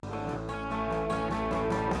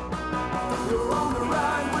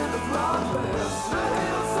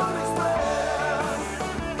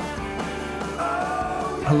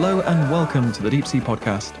Hello and welcome to the Deep Sea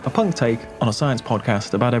Podcast, a punk take on a science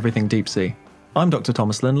podcast about everything deep sea. I'm Dr.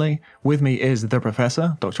 Thomas Lindley. With me is the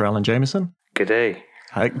Professor, Dr. Alan Jameson. Good day.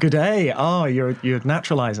 Good day. You're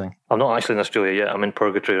naturalising. I'm not actually in Australia yet. I'm in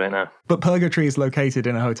Purgatory right now. But Purgatory is located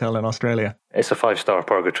in a hotel in Australia. It's a 5-star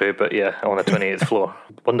Purgatory, but yeah, on the 28th floor.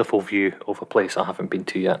 Wonderful view of a place I haven't been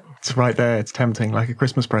to yet. It's right there. It's tempting, like a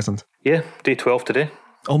Christmas present. Yeah, day 12 today.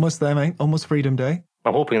 Almost there, mate. Almost Freedom Day.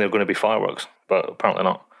 I'm hoping they're going to be fireworks, but apparently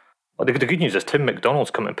not. Well, the good news is Tim McDonald's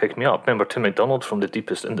coming and picked me up. Remember Tim McDonald from the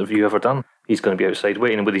deepest interview ever done? He's going to be outside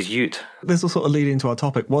waiting with his ute. This will sort of lead into our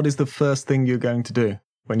topic. What is the first thing you're going to do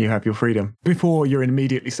when you have your freedom? Before you're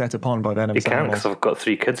immediately set upon by venomous You can't, animals. because I've got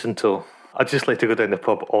 3 kids in tow. I'd just like to go down the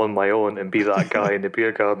pub on my own and be that guy in the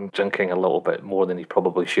beer garden, drinking a little bit more than he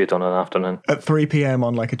probably should on an afternoon. At 3 p.m.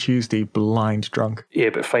 on like a Tuesday, blind drunk. Yeah,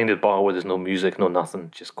 but find a bar where there's no music, no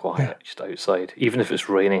nothing, just quiet, just outside. Even if it's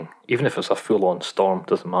raining, even if it's a full-on storm,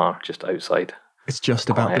 doesn't matter, just outside. It's just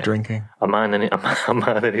about the drinking. A man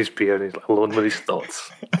in his beer and he's alone with his thoughts.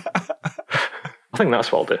 I think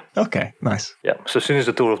that's what I'll do. Okay, nice. Yeah, so as soon as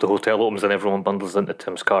the door of the hotel opens and everyone bundles into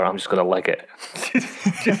Tim's car, I'm just going to leg it.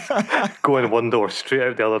 Just go in one door, straight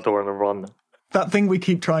out the other door and run. That thing we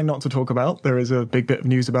keep trying not to talk about, there is a big bit of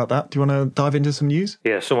news about that. Do you want to dive into some news?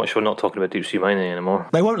 Yeah, so much for not talking about deep sea mining anymore.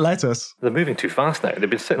 They won't let us. They're moving too fast now. They've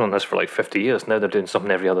been sitting on this for like 50 years. Now they're doing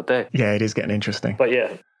something every other day. Yeah, it is getting interesting. But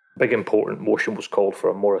yeah, big important motion was called for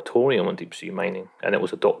a moratorium on deep sea mining, and it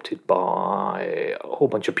was adopted by a whole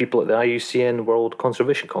bunch of people at the IUCN World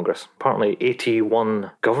Conservation Congress. Apparently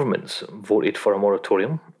 81 governments voted for a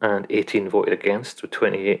moratorium and 18 voted against, with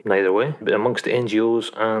 28 neither way. But amongst the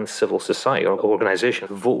NGOs and civil society organisations,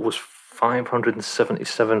 the vote was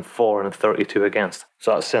 577 for and 32 against.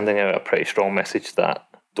 So that's sending out a pretty strong message that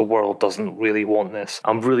the world doesn't really want this.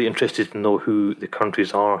 I'm really interested to know who the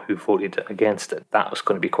countries are who voted against it. That was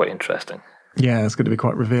going to be quite interesting. Yeah, it's going to be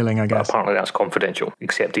quite revealing, I guess. But apparently that's confidential,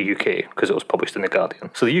 except the UK, because it was published in The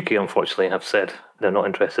Guardian. So the UK, unfortunately, have said they're not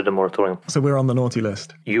interested in moratorium. So we're on the naughty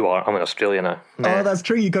list. You are. I'm in Australia now. Oh, that's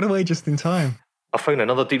true. You got away just in time. I found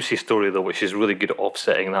another deep sea story, though, which is really good at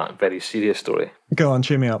offsetting that very serious story. Go on,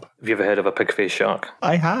 cheer me up. Have you ever heard of a pig-faced shark?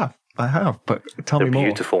 I have, but tell me more.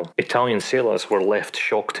 They're beautiful. Italian sailors were left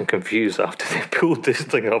shocked and confused after they pulled this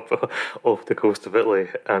thing up off the coast of Italy.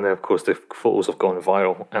 And of course, the photos have gone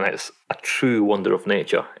viral. And it's a true wonder of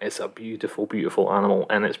nature. It's a beautiful, beautiful animal.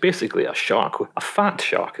 And it's basically a shark, a fat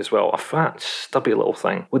shark as well. A fat, stubby little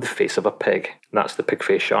thing with the face of a pig. And that's the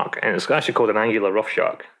pig-faced shark. And it's actually called an angular rough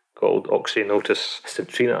shark, called Oxynotus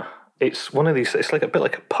citrina. It's one of these. It's like a bit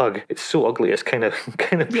like a pug. It's so ugly. It's kind of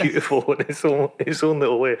beautiful in its own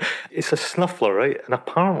little way. It's a snuffler, right? And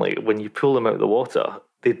apparently, when you pull them out of the water,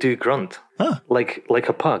 they do grunt, like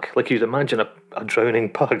a pug. Like you'd imagine a drowning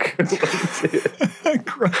pug. A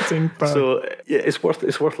grunting pug. So yeah, it's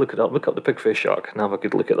worth looking up. Look up the pig-faced shark and have a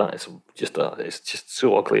good look at that. It's just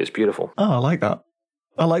so ugly. It's beautiful. Oh, I like that.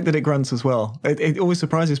 I like that it grunts as well. It always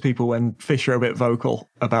surprises people when fish are a bit vocal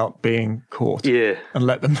about being caught. Yeah. And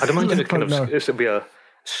let them. I'd imagine it would be a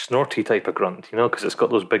snorty type of grunt, because it's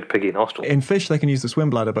got those big piggy nostrils. In fish, they can use the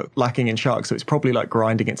swim bladder, but lacking in sharks, so it's probably like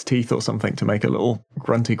grinding its teeth or something to make a little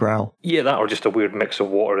grunty growl. Yeah, that or just a weird mix of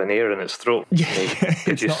water and air in its throat. Yeah,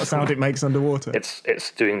 it's not a sound it makes underwater.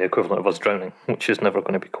 It's doing the equivalent of us drowning, which is never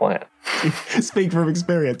going to be quiet. Speak from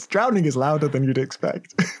experience. Drowning is louder than you'd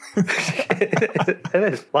expect.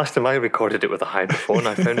 It is. Last time I recorded it with a hydrophone,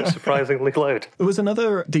 I found it surprisingly loud. There was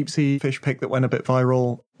another deep sea fish pic that went a bit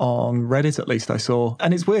viral on Reddit, at least I saw.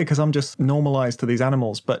 And it's weird because I'm just normalised to these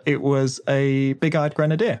animals, but it was a big-eyed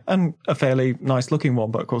grenadier and a fairly nice-looking one.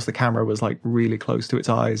 But of course, the camera was like really close to its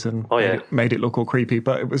eyes and made it look all creepy.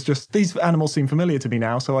 But it was just, these animals seem familiar to me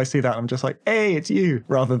now. So I see that and I'm just like, hey, it's you,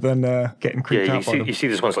 rather than getting creeped out by them. You see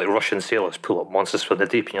these ones like Russian sailors pull up monsters from the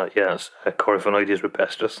deep and you're like, yeah, it's Coryphonoides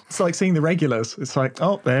rupestris. It's like seeing the regulars. It's like,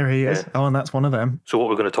 oh, there he is. Yeah. Oh, and that's one of them. So what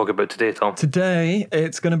we're going to talk about today, Tom? Today,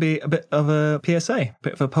 it's going to be a bit of a PSA, a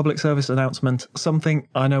bit of a public service announcement, something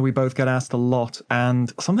I know we both get asked a lot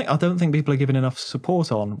and something I don't think people are given enough support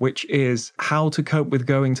on, which is how to cope with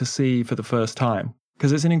going to sea for the first time.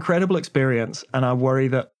 Because it's an incredible experience and I worry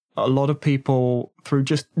that a lot of people, through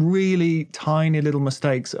just really tiny little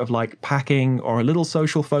mistakes of like packing or a little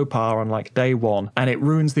social faux pas on like day one, and it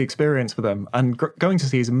ruins the experience for them. And going to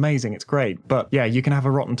sea is amazing. It's great. But yeah, you can have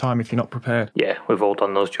a rotten time if you're not prepared. Yeah, we've all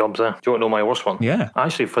done those jobs there. Do you want to know my worst one? Yeah.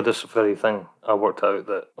 Actually, for this very thing, I worked out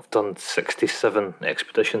that I've done 67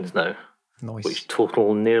 expeditions now. Nice. which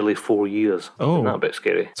total nearly 4 years. Oh. Isn't that a bit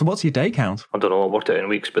scary? So what's your day count? I don't know, I worked it out in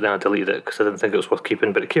weeks, but then I deleted it because I didn't think it was worth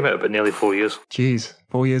keeping, but it came out about nearly 4 years. Jeez,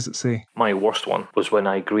 4 years at sea. My worst one was when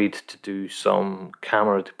I agreed to do some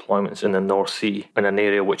camera deployments in the North Sea in an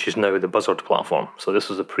area which is now the Buzzard platform. So this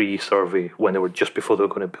was a pre-survey when they were just before they were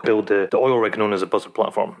going to build the oil rig known as the Buzzard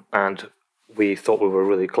platform. And we thought we were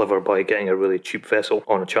really clever by getting a really cheap vessel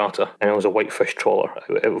on a charter, and it was a whitefish trawler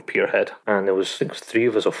out of Pierhead. And there was, I think, 3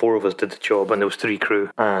 of us or 4 of us did the job, and there was 3 crew,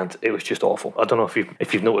 and it was just awful. I don't know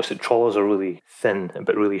if you've noticed that trawlers are really thin,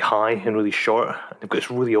 but really high and really short. They've got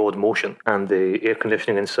this really odd motion, and the air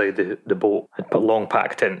conditioning inside the boat had put long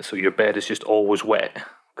pack tint, so your bed is just always wet.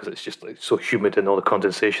 Because it's just like so humid and all the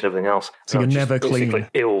condensation and everything else. So you're never clean. Basically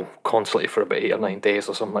ill constantly for about 8 or 9 days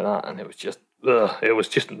or something like that, and it was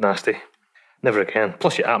just nasty. Never again.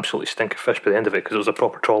 Plus, you absolutely stink of fish by the end of it because it was a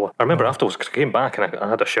proper trawler. I remember afterwards, because I came back and I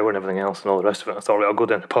had a shower and everything else and all the rest of it. I thought, right, I'll go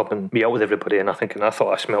down to the pub and meet out with everybody. And I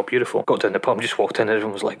thought I smelled beautiful. Got down to the pub and just walked in and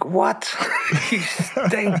everyone was like, "What? You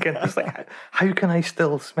stink." And I was like, how can I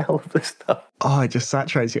still smell this stuff? Oh, it just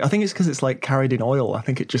saturates you. I think it's because it's like carried in oil. I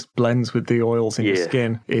think it just blends with the oils in your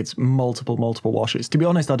skin. It's multiple washes. To be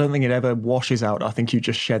honest, I don't think it ever washes out. I think you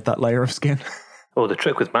just shed that layer of skin. Oh, the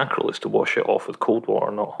trick with mackerel is to wash it off with cold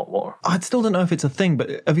water, not hot water. I still don't know if it's a thing,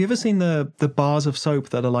 but have you ever seen the bars of soap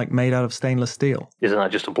that are like made out of stainless steel? Isn't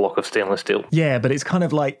that just a block of stainless steel? Yeah, but it's kind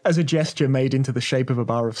of like as a gesture made into the shape of a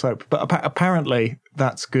bar of soap. But apparently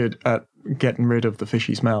that's good at getting rid of the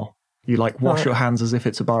fishy smell. You like wash your hands as if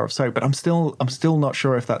it's a bar of soap, but I'm still not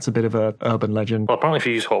sure if that's a bit of a urban legend. Well, apparently if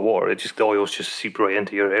you use hot water, the oils just seep right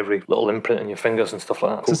into your every little imprint in your fingers and stuff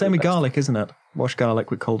like that. It's the same with garlic, isn't it? Wash garlic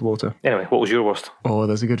with cold water. Anyway, what was your worst? Oh,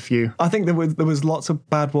 there's a good few. I think there was lots of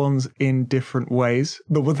bad ones in different ways.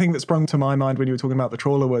 The one thing that sprung to my mind when you were talking about the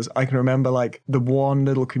trawler was I can remember like the one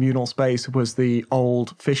little communal space was the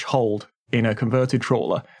old fish hold in a converted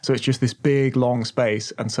trawler. So it's just this big, long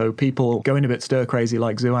space. And so people going a bit stir crazy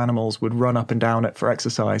like zoo animals would run up and down it for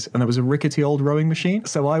exercise. And there was a rickety old rowing machine.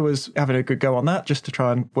 So I was having a good go on that just to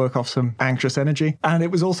try and work off some anxious energy. And it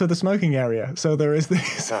was also the smoking area. So there is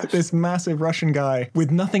this massive Russian guy with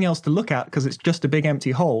nothing else to look at because it's just a big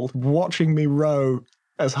empty hole watching me row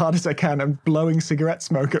as hard as I can and blowing cigarette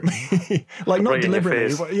smoke at me. Like not right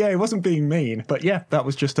deliberately. Yeah, he wasn't being mean. But yeah, that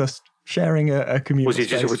was just us sharing a communal Was he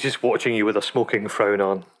space. just watching you with a smoking frown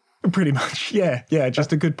on? Pretty much, yeah,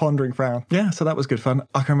 just a good pondering frown. Yeah, so that was good fun.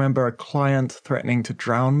 I can remember a client threatening to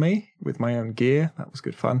drown me with my own gear. That was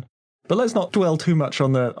good fun. But let's not dwell too much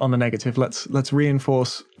on the negative. Let's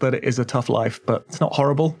reinforce that it is a tough life, but it's not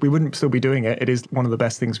horrible. We wouldn't still be doing it. It is one of the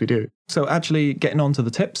best things we do. So actually getting on to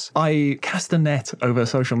the tips, I cast a net over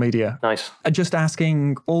social media. Nice. Just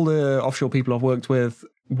asking all the offshore people I've worked with,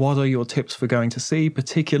 what are your tips for going to sea,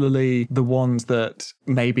 particularly the ones that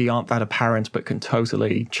maybe aren't that apparent but can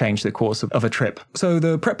totally change the course of a trip? So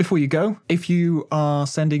the prep before you go, if you are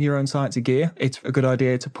sending your own science gear, it's a good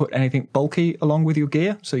idea to put anything bulky along with your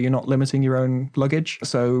gear so you're not limiting your own luggage.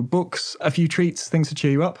 So books, a few treats, things to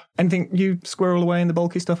cheer you up. Anything you squirrel away in the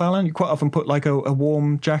bulky stuff, Alan? You quite often put like a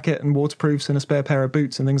warm jacket and waterproofs and a spare pair of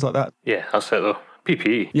boots and things like that. Yeah, that's it though.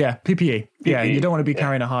 PPE. Yeah, PPE. Yeah, you don't want to be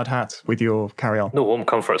carrying a hard hat with your carry-on. No home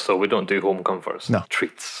comforts, though. We don't do home comforts. No.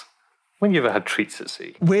 Treats. When you ever had treats at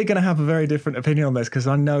sea? We're going to have a very different opinion on this because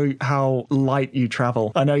I know how light you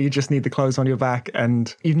travel. I know you just need the clothes on your back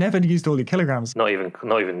and you've never used all your kilograms. Not even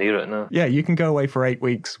near it, no. Yeah, you can go away for 8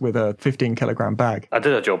 weeks with a 15-kilogram bag. I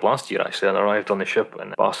did a job last year, actually, and arrived on the ship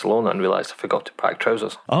in Barcelona and realised I forgot to pack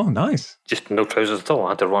trousers. Oh, nice. Just no trousers at all. I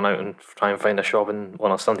had to run out and try and find a shop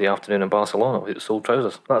on a Sunday afternoon in Barcelona that sold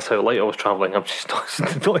trousers. That's how light I was travelling. I'm just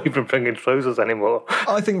not even bringing trousers anymore.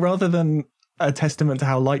 I think rather than a testament to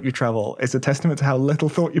how light you travel, it's a testament to how little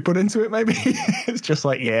thought you put into it, maybe. It's just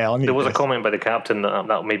like, yeah, there was a comment by the captain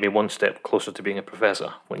that made me one step closer to being a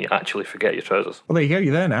professor when you actually forget your trousers. Well, there you go,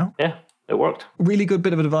 you're there now. Yeah. It worked. Really good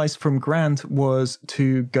bit of advice from Grant was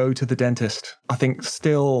to go to the dentist. I think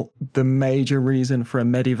still the major reason for a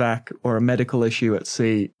medivac or a medical issue at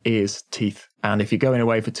sea is teeth. And if you're going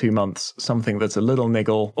away for 2 months, something that's a little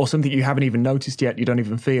niggle or something you haven't even noticed yet, you don't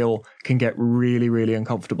even feel, can get really, really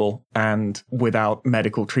uncomfortable. And without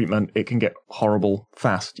medical treatment, it can get horrible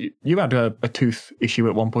fast. You had a tooth issue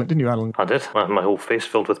at one point, didn't you, Alan? I did. My whole face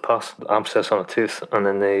filled with pus, abscess on a tooth. And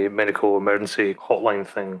then the medical emergency hotline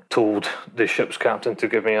thing told the ship's captain to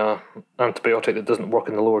give me a antibiotic that doesn't work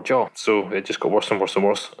in the lower jaw. So it just got worse and worse and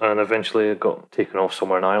worse. And eventually it got taken off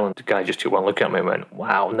somewhere in Ireland. The guy just took one look at me and went,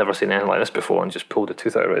 wow, I've never seen anything like this before, and just pulled the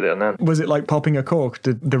tooth out right there and then. Was it like popping a cork?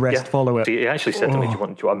 Did the rest follow it? He actually said to me, do you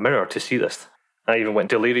want a mirror to see this? I even went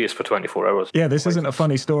delirious for 24 hours. Yeah, this isn't a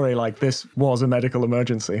funny story. Like, this was a medical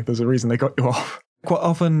emergency. There's a reason they got you off. Quite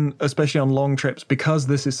often, especially on long trips, because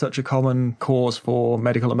this is such a common cause for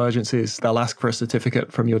medical emergencies, they'll ask for a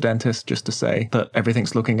certificate from your dentist just to say that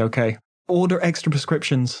everything's looking okay. Order extra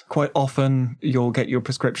prescriptions. Quite often, you'll get your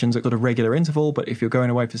prescriptions at a regular interval, but if you're going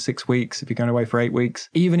away for 6 weeks, if you're going away for 8 weeks,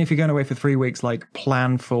 even if you're going away for 3 weeks, like,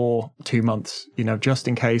 plan for 2 months, just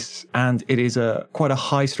in case. And it is quite a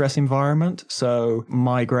high stress environment. So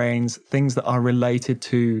migraines, things that are related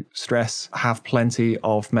to stress, have plenty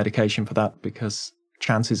of medication for that, because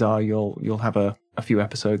chances are you'll have a few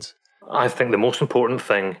episodes. I think the most important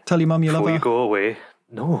thing... Tell your mum you love her. Before you go away...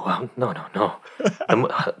 No.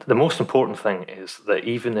 The most important thing is that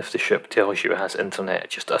even if the ship tells you it has internet,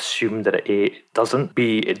 just assume that it doesn't.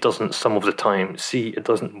 B, it doesn't some of the time. C, it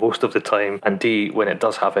doesn't most of the time. And D, when it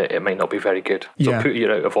does have it, it might not be very good. So put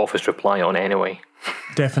your out of office reply on anyway.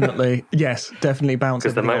 Definitely. Yes, definitely bounce.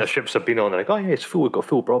 Because the amount of ships have been on, they're like, oh yeah, it's full, we've got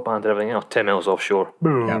full broadband and everything else, 10 miles offshore.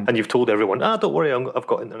 Yeah. And you've told everyone, don't worry, I've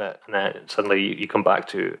got internet. And then suddenly you come back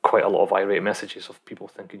to quite a lot of irate messages of people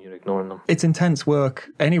thinking you're ignoring them. It's intense work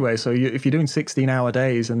anyway, so if you're doing 16-hour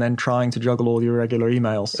days and then trying to juggle all your regular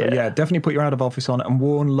emails, so yeah, definitely put your out of office on and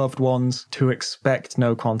warn loved ones to expect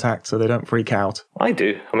no contact so they don't freak out. I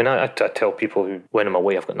do. I mean, I tell people who, when I'm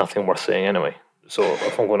away, I've got nothing worth saying anyway. So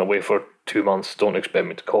if I'm going away for 2 months, don't expect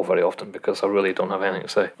me to call very often because I really don't have anything to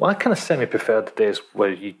say. Well, I kind of semi-preferred the days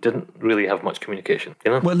where you didn't really have much communication,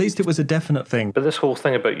 Well, at least it was a definite thing. But this whole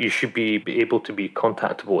thing about you should be able to be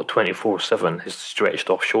contactable at 24/7 is stretched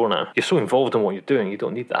offshore now. You're so involved in what you're doing, you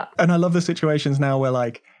don't need that. And I love the situations now where,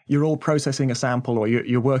 like, you're all processing a sample or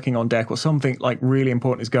you're working on deck or something like really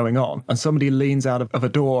important is going on and somebody leans out of a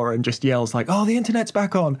door and just yells like, oh, the internet's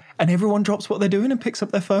back on, and everyone drops what they're doing and picks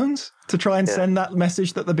up their phones to try and send that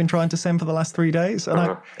message that they've been trying to send for the last 3 days. And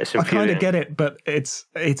I kind of get it, but it's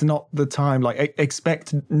not the time. Like,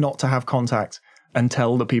 expect not to have contact and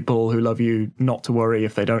tell the people who love you not to worry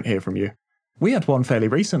if they don't hear from you. We had one fairly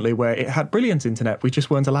recently where it had brilliant internet. We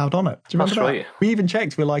just weren't allowed on it. Do you remember that? Right. We even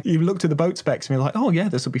checked. We're like, you looked at the boat specs and we're like, oh yeah,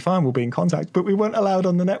 this will be fine. We'll be in contact. But we weren't allowed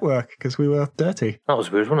on the network because we were dirty. That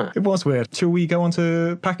was weird, wasn't it? It was weird. Shall we go on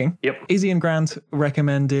to packing? Yep. Izzy and Grant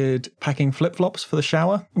recommended packing flip-flops for the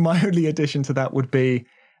shower. My only addition to that would be,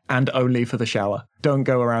 and only for the shower. Don't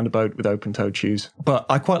go around a boat with open-toed shoes. But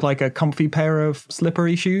I quite like a comfy pair of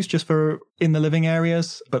slippery shoes just for in the living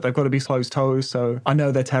areas, but they've got to be closed toes. So I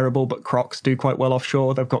know they're terrible, but Crocs do quite well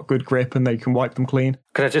offshore. They've got good grip and they can wipe them clean.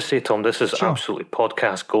 Can I just say, Tom, this is absolutely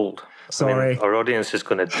podcast gold. Sorry. I mean, our audience is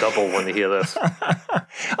going to double when they hear this.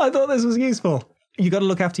 I thought this was useful. You got to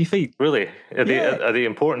look after your feet. Really? Are they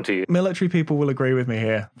important to you? Military people will agree with me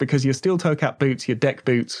here because your steel toe cap boots, your deck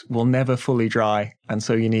boots will never fully dry. And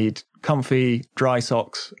so you need comfy, dry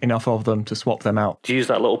socks, enough of them to swap them out. Do you use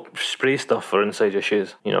that little spray stuff for inside your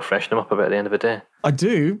shoes? Freshen them up a bit at the end of the day? I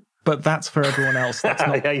do, but that's for everyone else. That's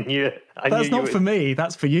not, I knew it. That's not for me.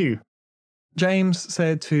 That's for you. James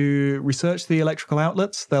said to research the electrical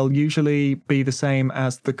outlets. They'll usually be the same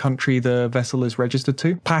as the country the vessel is registered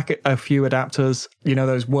to. Pack a few adapters,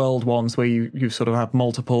 those world ones where you sort of have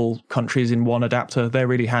multiple countries in one adapter. They're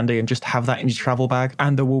really handy, and just have that in your travel bag.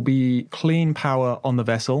 And there will be clean power on the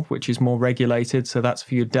vessel, which is more regulated. So that's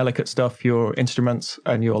for your delicate stuff, your instruments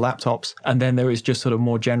and your laptops. And then there is just sort of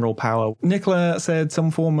more general power. Nicola said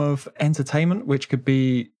some form of entertainment, which could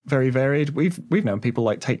be very varied. We've known people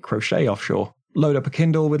like take crochet offshore, load up a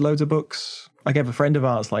Kindle with loads of books. I gave a friend of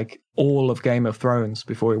ours like all of Game of Thrones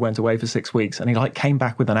before he went away for 6 weeks, and he came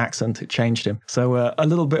back with an accent. It changed him. So a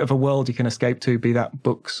little bit of a world you can escape to, be that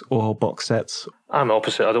books or box sets. I'm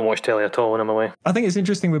opposite. I don't watch telly at all when I'm away. I think it's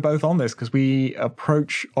interesting we're both on this because we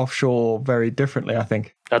approach offshore very differently, I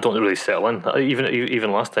think. I don't really settle in.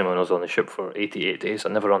 Even last time when I was on the ship for 88 days, I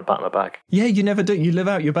never unpacked my bag. Yeah, you never do. You live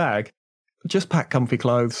out your bag. Just pack comfy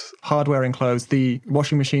clothes, hard-wearing clothes. The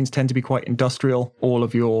washing machines tend to be quite industrial. All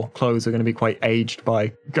of your clothes are going to be quite aged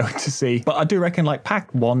by going to sea. But I do reckon,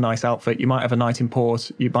 pack one nice outfit. You might have a night in port.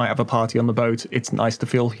 You might have a party on the boat. It's nice to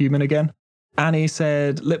feel human again. Annie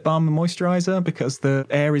said lip balm and moisturizer because the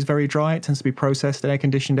air is very dry. It tends to be processed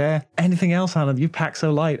air-conditioned air. Anything else, Alan? You pack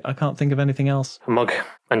so light. I can't think of anything else. A mug.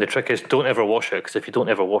 And the trick is don't ever wash it, because if you don't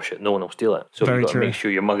ever wash it, no one will steal it. So you've got to make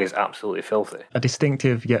sure your mug is absolutely filthy. A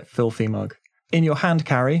distinctive yet filthy mug. In your hand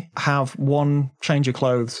carry, have one change of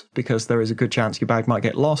clothes because there is a good chance your bag might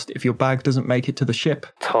get lost if your bag doesn't make it to the ship.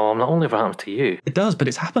 Tom, that only ever happens to you. It does, but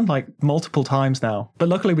it's happened multiple times now. But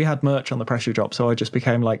luckily we had merch on the pressure drop, so I just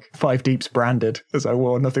became 5 Deeps branded as I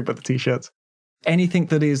wore nothing but the t-shirts. Anything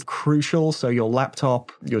that is crucial, so your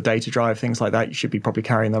laptop, your data drive, things like that, you should be probably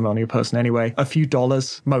carrying them on your person anyway. A few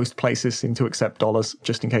dollars. Most places seem to accept dollars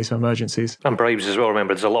just in case of emergencies. And bribes as well.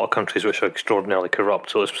 Remember, there's a lot of countries which are extraordinarily corrupt,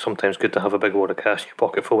 so it's sometimes good to have a big wad of cash in your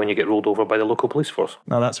pocket for when you get rolled over by the local police force.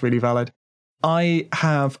 Now, that's really valid. I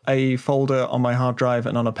have a folder on my hard drive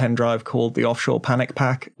and on a pen drive called the Offshore Panic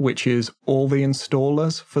Pack, which is all the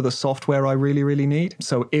installers for the software I really, really need.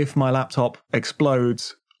 So if my laptop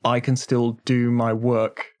explodes, I can still do my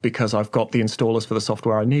work because I've got the installers for the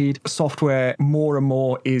software I need. Software more and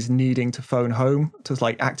more is needing to phone home to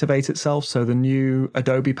like activate itself. So the new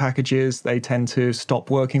Adobe packages, they tend to stop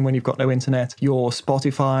working when you've got no internet. Your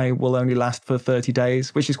Spotify will only last for 30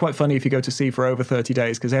 days, which is quite funny if you go to sea for over 30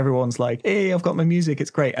 days because everyone's like, hey, I've got my music, it's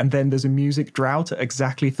great. And then there's a music drought at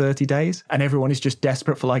exactly 30 days. And everyone is just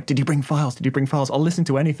desperate for like, did you bring files? Did you bring files? I'll listen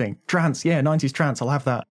to anything. Trance, yeah, 90s trance, I'll have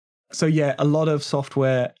that. So yeah, a lot of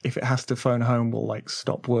software, if it has to phone home, will like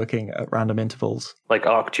stop working at random intervals. Like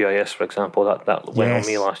ArcGIS, for example, that went on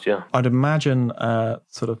me last year. I'd imagine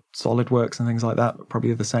sort of SolidWorks and things like that are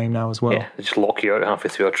probably the same now as well. Yeah, they just lock you out halfway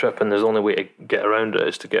through a trip, and there's the only way to get around it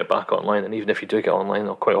is to get back online. And even if you do get online,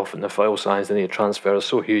 quite often the file size they need to transfer is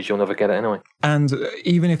so huge you'll never get it anyway. And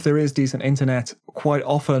even if there is decent internet, quite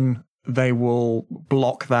often they will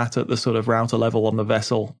block that at the sort of router level on the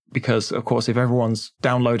vessel because, of course, if everyone's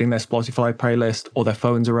downloading their Spotify playlist or their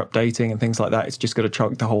phones are updating and things like that, it's just going to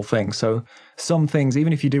choke the whole thing. So some things,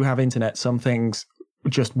 even if you do have internet, some things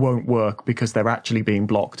just won't work because they're actually being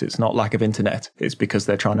blocked. It's not lack of internet. It's because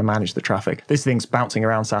they're trying to manage the traffic. This thing's bouncing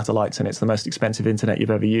around satellites and it's the most expensive internet you've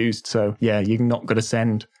ever used. So yeah, you're not going to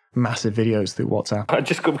send massive videos through WhatsApp. I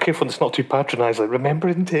just got to be careful it's not too patronising. Like, remember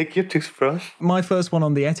and take your toothbrush. My first one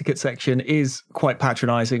on the etiquette section is quite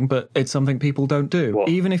patronising, but it's something people don't do. What?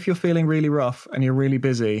 Even if you're feeling really rough and you're really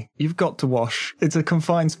busy, you've got to wash. It's a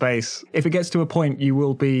confined space. If it gets to a point, you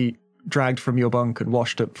will be dragged from your bunk and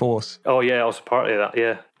washed at force. Oh yeah, I was a part of that,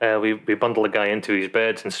 yeah. We bundled a guy into his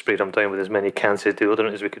bed and sprayed him down with as many cans of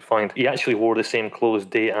deodorant as we could find. He actually wore the same clothes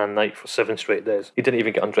day and night for 7 straight days. He didn't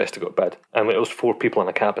even get undressed to go to bed. And it was 4 people in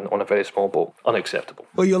a cabin on a very small boat. Unacceptable.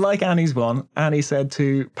 Well, you're like Annie's one. Annie said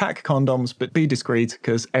to pack condoms, but be discreet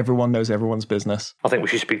because everyone knows everyone's business. I think we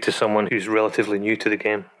should speak to someone who's relatively new to the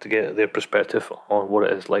game to get their perspective on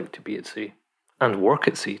what it is like to be at sea. And work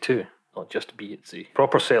at sea too. Not just be at sea.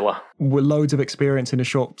 Proper sailor. With loads of experience in a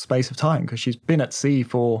short space of time, because she's been at sea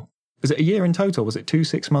for, was it a year in total? Was it 2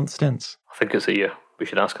 6-month stints? I think it's a year. We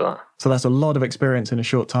should ask her that. So that's a lot of experience in a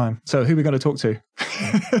short time. So who are we going to talk to?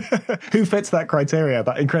 Who fits that criteria,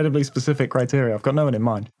 that incredibly specific criteria? I've got no one in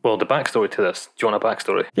mind. Well, the backstory to this. Do you want a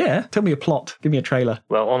backstory? Yeah, tell me a plot. Give me a trailer.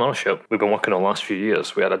 Well, on our ship, we've been working on the last few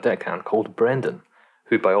years. We had a deckhand called Brendan,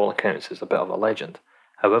 who by all accounts is a bit of a legend.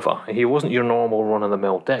 However, he wasn't your normal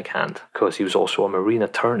run-of-the-mill deckhand, because he was also a marine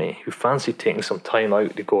attorney who fancied taking some time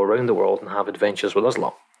out to go around the world and have adventures with us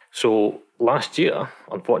lot. So last year,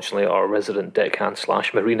 unfortunately, our resident deckhand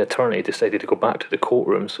 / marine attorney decided to go back to the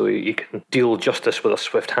courtroom so he can deal justice with a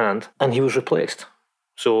swift hand, and he was replaced.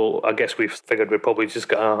 So I guess we figured we'd probably just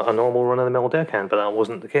get a normal run-of-the-mill deckhand, but that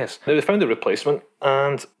wasn't the case. Now they found a replacement,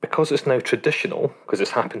 and because it's now traditional, because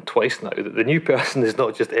it's happened twice now, that the new person is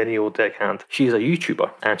not just any old deckhand. She's a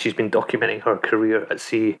YouTuber, and she's been documenting her career at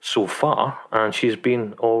sea so far, and she's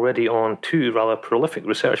been already on 2 rather prolific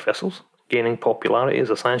research vessels, gaining popularity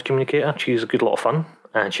as a science communicator. She's a good lot of fun,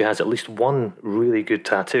 and she has at least 1 really good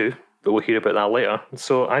tattoo. But we'll hear about that later.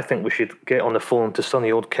 So I think we should get on the phone to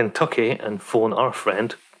sunny old Kentucky and phone our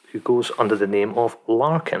friend who goes under the name of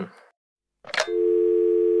Larkin.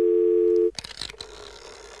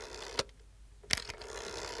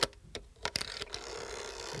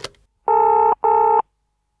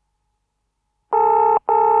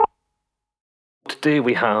 Today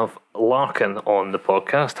we have Larkin on the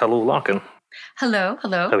podcast. Hello, Larkin. Hello.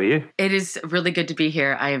 How are you? It is really good to be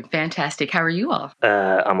here. I am fantastic. How are you all?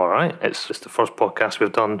 I'm all right. It's just the first podcast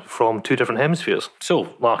we've done from 2 different hemispheres.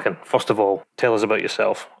 So, Larkin, first of all, tell us about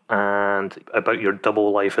yourself and about your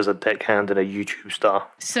double life as a deckhand and a YouTube star.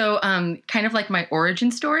 So, kind of like my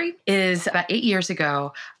origin story is about 8 years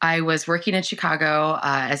ago, I was working in Chicago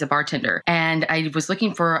as a bartender, and I was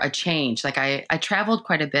looking for a change. Like I traveled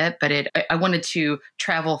quite a bit, but I wanted to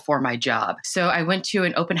travel for my job. So I went to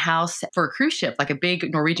an open house for a cruise ship, like a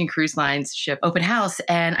big Norwegian Cruise Lines ship open house,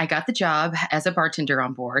 and I got the job as a bartender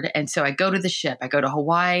on board. And so I go to the ship, I go to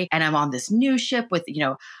Hawaii, and I'm on this new ship with,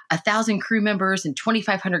 1,000 crew members and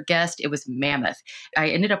 2,500 100 guests. It was mammoth. I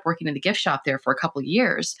ended up working in the gift shop there for a couple of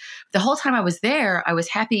years. The whole time I was there, I was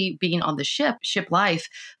happy being on the ship life,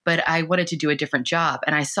 but I wanted to do a different job.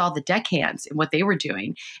 And I saw the deckhands and what they were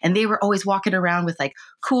doing. And they were always walking around with like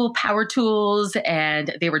cool power tools,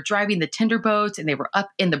 and they were driving the tender boats, and they were up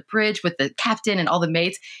in the bridge with the captain and all the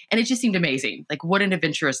mates. And it just seemed amazing. Like, what an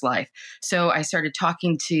adventurous life. So I started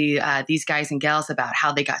talking to these guys and gals about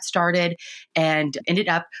how they got started, and ended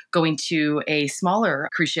up going to a smaller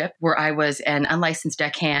cruise ship where I was an unlicensed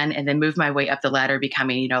deckhand, and then moved my way up the ladder,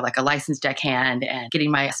 becoming, like a licensed deckhand and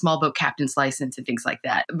getting my small boat captain's license and things like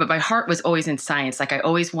that. But my heart was always in science. Like, I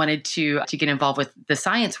always wanted to get involved with the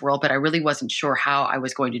science world, but I really wasn't sure how I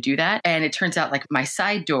was going to do that. And it turns out like my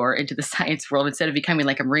side door into the science world, instead of becoming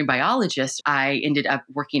like a marine biologist, I ended up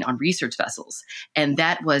working on research vessels. And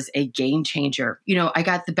that was a game changer. I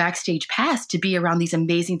got the backstage pass to be around these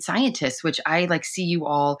amazing scientists, which I like see you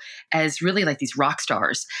all as really like these rock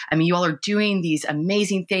stars. I mean, you all are doing these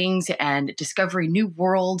amazing things and discovering new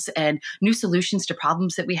worlds and new solutions to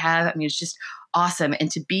problems that we have. I mean, it's just awesome. And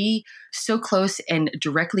to be so close and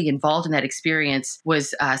directly involved in that experience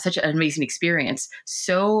was such an amazing experience.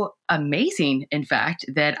 So amazing, in fact,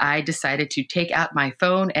 that I decided to take out my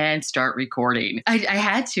phone and start recording. I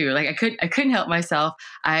had to, like, I couldn't help myself.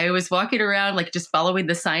 I was walking around, like, just following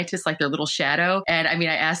the scientists like their little shadow. And I mean,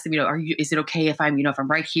 I asked them, is it okay if I'm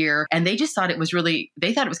right here? And they just thought it was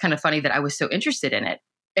kind of funny that I was so interested in it.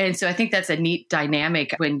 And so I think that's a neat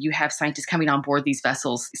dynamic when you have scientists coming on board these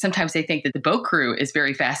vessels. Sometimes they think that the boat crew is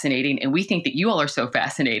very fascinating, and we think that you all are so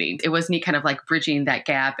fascinating. It was neat kind of like bridging that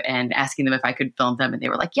gap and asking them if I could film them. And they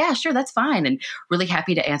were like, yeah, sure, that's fine. And really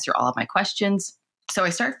happy to answer all of my questions. So I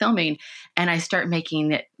start filming, and I start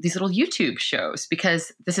making these little YouTube shows,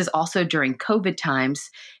 because this is also during COVID times.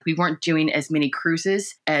 We weren't doing as many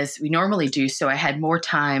cruises as we normally do. So I had more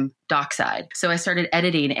time dockside. So I started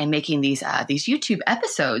editing and making these YouTube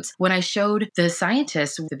episodes. When I showed the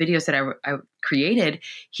scientist the videos that I created,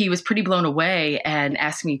 he was pretty blown away and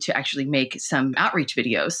asked me to actually make some outreach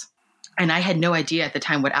videos. And I had no idea at the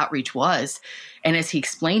time what outreach was. And as he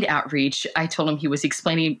explained outreach, I told him he was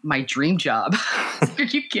explaining my dream job. Are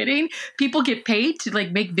you kidding? People get paid to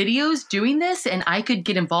like make videos doing this, and I could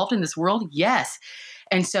get involved in this world? Yes.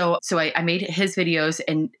 And so I made his videos.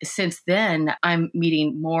 And since then, I'm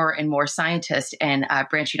meeting more and more scientists and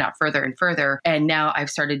branching out further and further. And now I've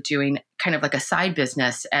started doing kind of like a side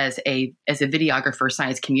business as a videographer,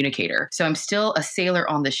 science communicator. So I'm still a sailor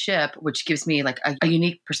on the ship, which gives me like a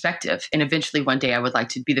unique perspective. And eventually one day I would like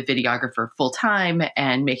to be the videographer full time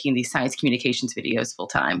and making these science communications videos full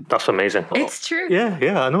time. That's amazing. It's true.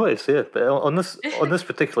 Yeah, I know it's it. But on this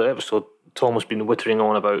particular episode, Tom has been wittering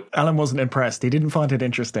on about... Alan wasn't impressed. He didn't find it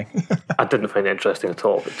interesting. I didn't find it interesting at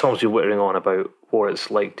all. But Tom's been wittering on about what it's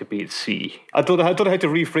like to be at sea. I don't know how to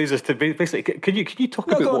rephrase this. To basically, can you talk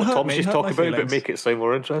about what Tom's just talking about, but make it sound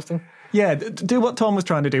more interesting? Yeah, do what Tom was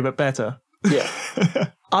trying to do, but better. Yeah.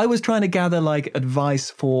 I was trying to gather like advice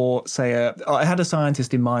for, say, I had a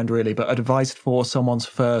scientist in mind really, but advice for someone's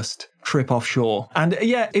first trip offshore. And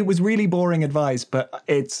yeah, it was really boring advice, but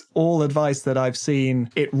it's all advice that I've seen.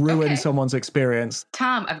 It ruined someone's experience.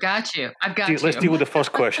 Tom, I've got you. Let's deal with the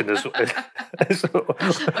first question.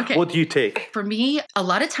 Okay. What do you take? For me, a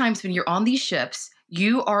lot of times when you're on these ships,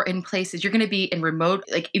 you are in places, you're going to be in remote,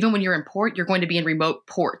 like even when you're in port, you're going to be in remote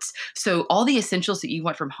ports. So all the essentials that you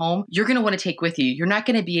want from home, you're going to want to take with you. You're not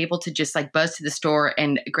going to be able to just like buzz to the store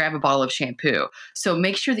and grab a bottle of shampoo. So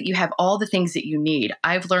make sure that you have all the things that you need.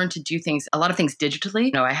 I've learned to do a lot of things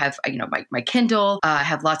digitally. I have, my Kindle, I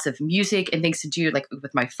have lots of music and things to do like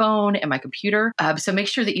with my phone and my computer. So make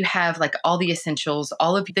sure that you have like all the essentials,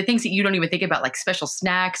 all of the things that you don't even think about, like special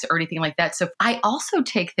snacks or anything like that. So I also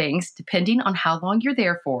take things depending on how long you're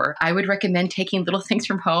there for. I would recommend taking little things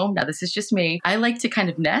from home. Now, this is just me. I like to kind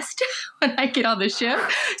of nest when I get on the ship.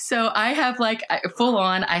 So I have like full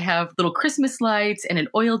on, I have little Christmas lights and an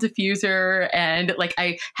oil diffuser. And like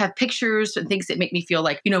I have pictures and things that make me feel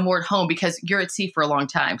like, more at home, because you're at sea for a long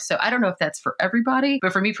time. So I don't know if that's for everybody,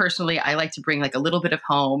 but for me personally, I like to bring like a little bit of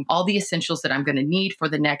home, all the essentials that I'm going to need for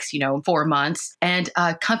the next, 4 months, and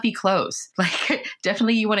comfy clothes. Like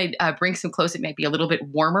definitely you want to bring some clothes that might be a little bit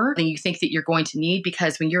warmer than you think that you're going to need,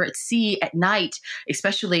 because when you're at sea at night,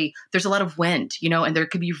 especially, there's a lot of wind, and there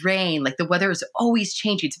could be rain. Like the weather is always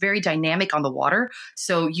changing. It's very dynamic on the water.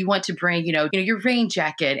 So you want to bring, your rain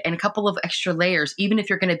jacket and a couple of extra layers. Even if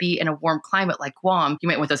you're going to be in a warm climate like Guam, you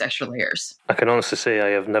might want those extra layers. I can honestly say I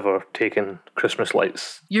have never taken Christmas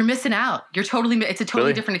lights. You're missing out. It's a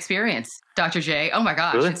totally different experience, Dr. J. Oh my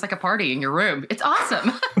gosh. Really? It's like a party in your room. It's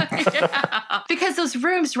awesome. Yeah. Because those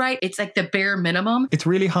rooms, right? It's like the bare minimum. It's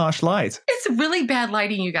really harsh light. It's really really bad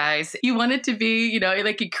lighting, you guys. You want it to be,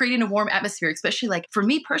 like creating a warm atmosphere, especially like for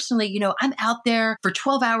me personally, I'm out there for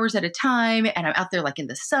 12 hours at a time and I'm out there like in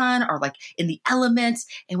the sun or like in the elements.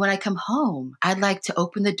 And when I come home, I'd like to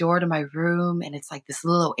open the door to my room and it's like this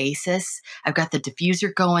little oasis. I've got the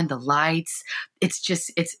diffuser going, the lights. It's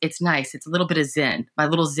just, it's nice. It's a little bit of zen, my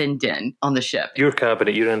little zen den on the ship. Your cabin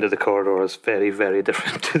at your end of the corridor is very, very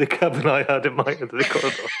different to the cabin I had at my end of the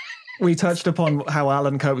corridor. We touched upon how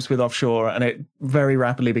Alan copes with offshore, and it very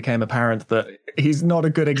rapidly became apparent that he's not a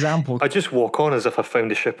good example. I just walk on as if I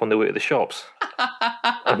found a ship on the way to the shops.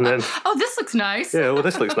 And then, oh, this looks nice. Yeah, well,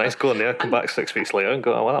 this looks nice. Go in there, come back 6 weeks later and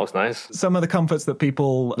go, oh, well, that was nice. Some of the comforts that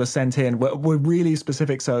people sent in were really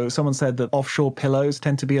specific. So someone said that offshore pillows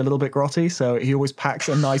tend to be a little bit grotty, so he always packs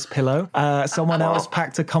a nice pillow. Someone else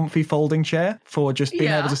packed a comfy folding chair for just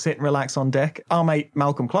being able to sit and relax on deck. Our mate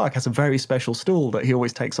Malcolm Clark has a very special stool that he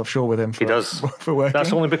always takes offshore with him. He does. For working.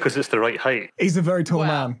 That's only because it's the right height. He's a very tall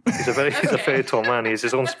man. He's a very tall man. He has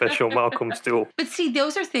his own special Malcolm stool. But see,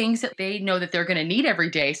 those are things that they know that they're going to need every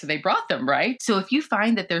day, so they brought them, right? So if you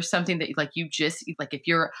find that there's something that like you just like, if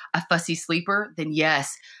you're a fussy sleeper, then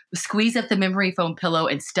yes, squeeze up the memory foam pillow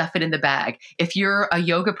and stuff it in the bag. If you're a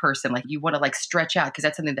yoga person, like you want to like stretch out, because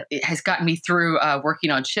that's something that it has gotten me through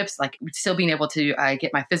working on ships, like still being able to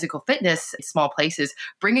get my physical fitness in small places,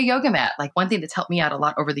 bring a yoga mat. Like one thing that's helped me out a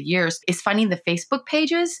lot over the years is finding the Facebook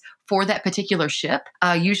pages for that particular ship.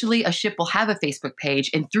 Usually a ship will have a Facebook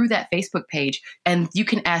page, and through that Facebook page, and you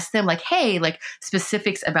can ask them like, hey, like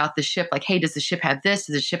specifics about the ship. Like, hey, does the ship have this?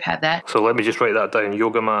 Does the ship have that? So let me just write that down.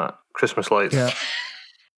 Yoga mat, Christmas lights. Yeah.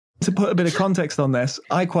 To put a bit of context on this,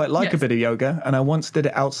 I quite like a bit of yoga, and I once did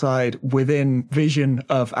it outside within vision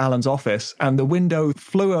of Alan's office, and the window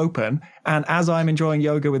flew open, and as I'm enjoying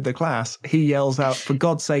yoga with the class, he yells out, "For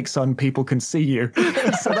God's sake, son, people can see you."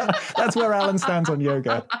 So that's where Alan stands on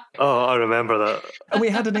yoga. Oh, I remember that. And we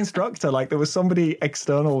had an instructor, like there was somebody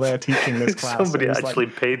external there teaching this class. Somebody actually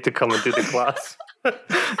paid to come and do the class.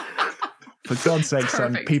 For God's sake,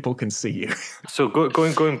 son, people can see you. So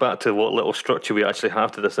going back to what little structure we actually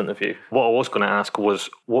have to this interview, what I was going to ask was,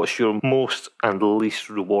 what's your most and least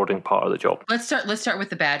rewarding part of the job? Let's start with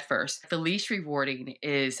the bad first. The least rewarding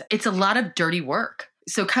is it's a lot of dirty work.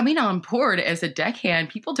 So coming on board as a deckhand,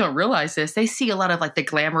 people don't realize this. They see a lot of like the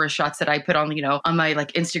glamorous shots that I put on, on my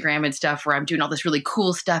like Instagram and stuff where I'm doing all this really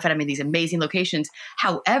cool stuff and I'm in these amazing locations.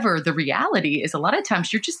 However, the reality is a lot of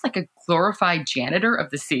times you're just like a glorified janitor of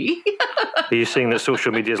the sea. Are you saying that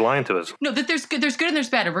social media is lying to us? No, that there's good and there's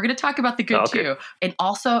bad. And we're going to talk about the good too. And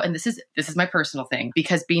also, and this is my personal thing,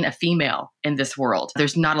 because being a female in this world,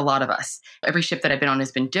 there's not a lot of us. Every ship that I've been on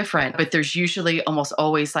has been different, but there's usually almost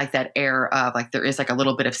always like that air of like there is like a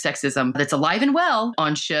little bit of sexism that's alive and well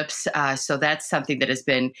on ships. So that's something that it's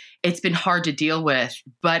been hard to deal with,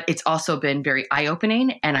 but it's also been very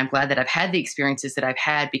eye-opening. And I'm glad that I've had the experiences that I've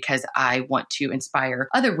had, because I want to inspire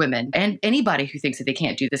other women and anybody who thinks that they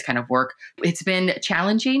can't do this kind of work. It's been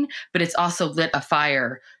challenging, but it's also lit a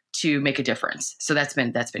fire to make a difference. So that's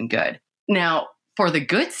been good. Now, for the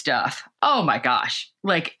good stuff, oh my gosh,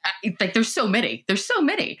 like there's so many,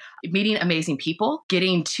 meeting amazing people,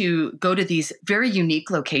 getting to go to these very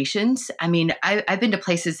unique locations. I mean, I've been to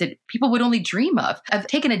places that people would only dream of. I've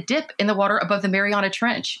taken a dip in the water above the Mariana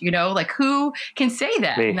Trench, like who can say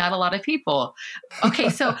that? Me. Not a lot of people. Okay.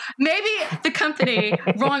 So maybe the company,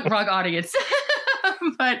 wrong audience,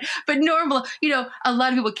 but normal, a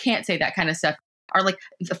lot of people can't say that kind of stuff. Are like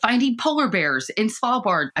finding polar bears in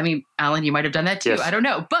Svalbard. I mean, Alan, you might have done that too. Yes. I don't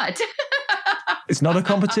know, but it's not a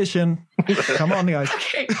competition. Come on, guys.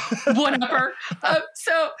 Okay, one upper.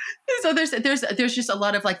 So there's just a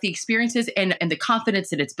lot of like the experiences and the confidence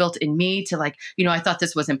that it's built in me to like, I thought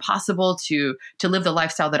this was impossible to live the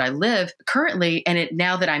lifestyle that I live currently. And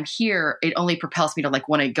now that I'm here, it only propels me to like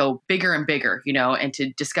want to go bigger and bigger, and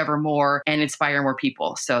to discover more and inspire more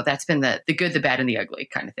people. So that's been the good, the bad, and the ugly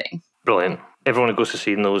kind of thing. Brilliant. Everyone who goes to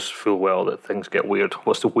sea knows full well that things get weird.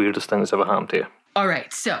 What's the weirdest thing that's ever happened to you? All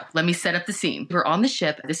right, so let me set up the scene. We're on the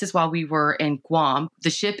ship. This is while we were in Guam. The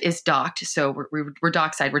ship is docked, so we're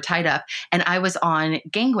dockside. We're tied up, and I was on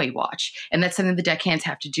gangway watch, and that's something the deckhands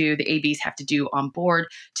have to do, the ABs have to do on board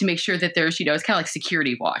to make sure that there's, it's kind of like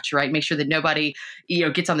security watch, right? Make sure that nobody,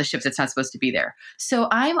 gets on the ships that's not supposed to be there. So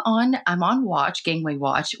I'm on watch, gangway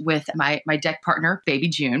watch, with my deck partner, Baby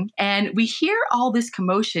June, and we hear all this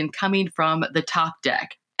commotion coming from the top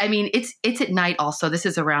deck. I mean, it's at night also. This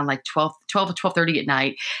is around like 12 to 12:30 at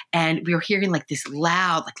night. And we were hearing like this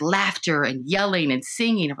loud like laughter and yelling and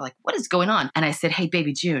singing. And we're like, what is going on? And I said, hey,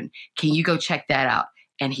 Baby June, can you go check that out?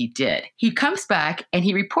 And he did. He comes back and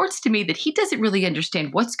he reports to me that he doesn't really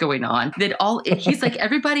understand what's going on. He's like,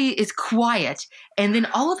 everybody is quiet. And then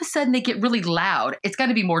all of a sudden they get really loud. It's got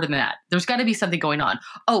to be more than that. There's got to be something going on.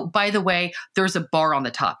 Oh, by the way, there's a bar on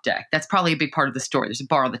the top deck. That's probably a big part of the story. There's a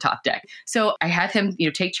bar on the top deck. So I have him,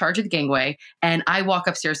 take charge of the gangway, and I walk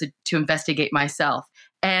upstairs to investigate myself.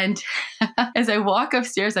 And as I walk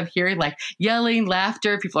upstairs, I'm hearing like yelling,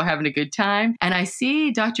 laughter. People are having a good time. And I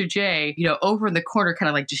see Dr. J, over in the corner, kind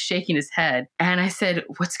of like just shaking his head. And I said,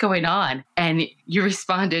 "What's going on?" And you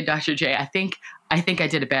responded, Dr. J, I think I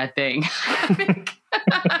did a bad thing.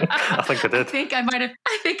 I think I did.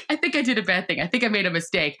 I think I did a bad thing. I think I made a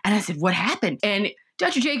mistake. And I said, "What happened?" And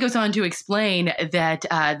Dr. J goes on to explain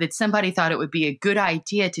that somebody thought it would be a good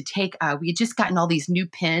idea to take. We had just gotten all these new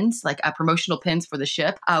pins, like promotional pins for the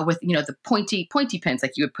ship, with the pointy pins,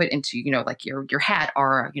 like you would put into like your hat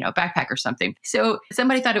or a backpack or something. So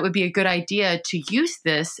somebody thought it would be a good idea to use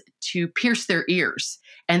this to pierce their ears,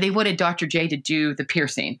 and they wanted Dr. J to do the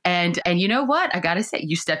piercing. And you know what? I gotta say,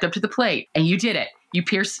 you stepped up to the plate and you did it. You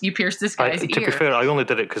pierced this guy's ear. To be fair, I only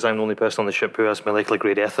did it because I'm the only person on the ship who has molecular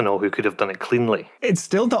grade ethanol who could have done it cleanly. It's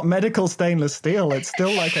still not medical stainless steel. It's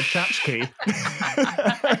still like a tchotchke.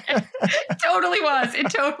 It totally was.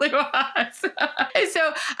 And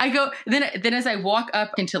so I go, then as I walk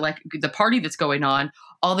up into like the party that's going on,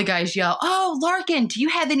 all the guys yell, "Oh, Larkin, do you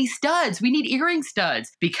have any studs? We need earring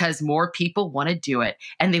studs," because more people want to do it.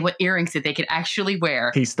 And they want earrings that they can actually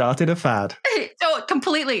wear. He started a fad. So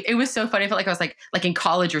completely. It was so funny. I felt like I was like in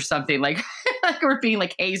college or something, like we're being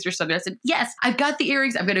like hazed or something. I said, "Yes, I've got the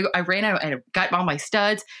earrings. I ran out and I got all my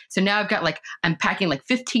studs. So now I've got I'm packing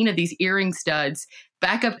 15 of these earring studs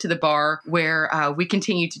back up to the bar where we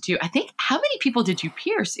continued to do, I think, how many people did you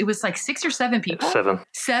pierce? It was like 6 or 7 people? Seven.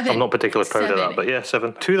 I'm not particularly proud of that, but yeah,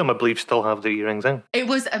 7. 2 of them, I believe, still have the earrings in. It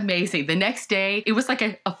was amazing. The next day, it was like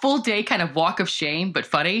a full day kind of walk of shame, but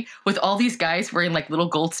funny, with all these guys wearing like little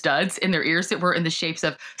gold studs in their ears that were in the shapes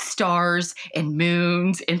of stars and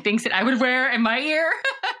moons and things that I would wear in my ear.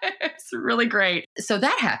 It's really great. So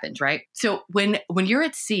that happened, right? So when you're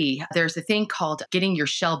at sea, there's a thing called getting your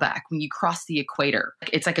shell back when you cross the equator.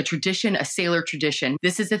 It's like a tradition, a sailor tradition.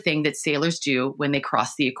 This is the thing that sailors do when they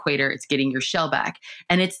cross the equator. It's getting your shell back.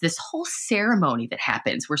 And it's this whole ceremony that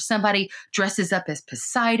happens where somebody dresses up as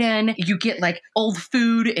Poseidon. You get like old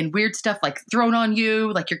food and weird stuff like thrown on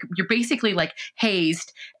you. Like you're basically like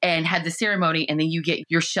hazed and had the ceremony. And then you get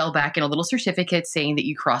your shell back and a little certificate saying that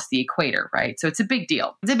you crossed the equator, right? So it's a big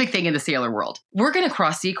deal. It's a big thing in the sailor world. We're going to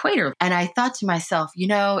cross the equator. And I thought to myself,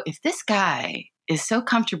 if this guy is so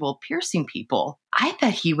comfortable piercing people, I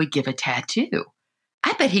bet he would give a tattoo.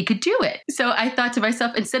 I bet he could do it. So I thought to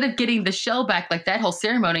myself, instead of getting the shell back, like that whole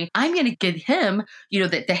ceremony, I'm going to get him,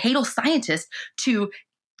 the Hadal scientist, to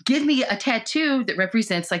give me a tattoo that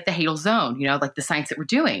represents like the Hadal zone, like the science that we're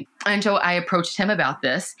doing. And so I approached him about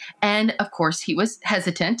this. And of course, he was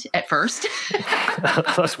hesitant at first.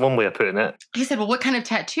 That's one way of putting it. He said, "Well, what kind of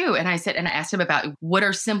tattoo?" And I asked him about what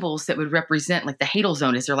are symbols that would represent like the Hadal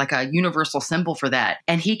zone. Is there like a universal symbol for that?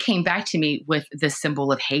 And he came back to me with the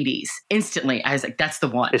symbol of Hades. Instantly, I was like, "That's the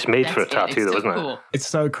one." It's made for a tattoo, though, isn't it? It's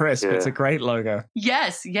so crisp. Yeah. It's a great logo.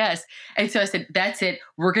 Yes. And so I said, "That's it.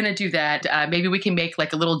 We're going to do that. Maybe we can make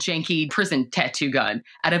like a little janky prison tattoo gun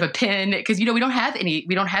out of a pin, because we don't have any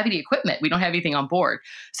equipment. We don't have anything on board.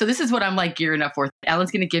 So this is what I'm like gearing up for.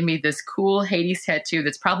 Alan's going to give me this cool Hades tattoo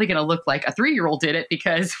that's probably going to look like a 3-year-old did it,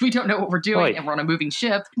 because we don't know what we're doing and we're on a moving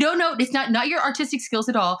ship. No, it's not your artistic skills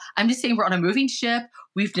at all. I'm just saying we're on a moving ship.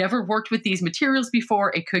 We've never worked with these materials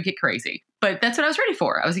before. It could get crazy." But that's what I was ready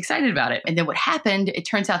for. I was excited about it. And then what happened, it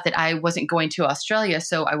turns out that I wasn't going to Australia,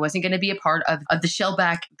 so I wasn't going to be a part of the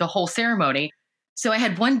shellback, the whole ceremony. So I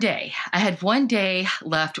had one day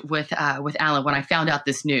left with Alan when I found out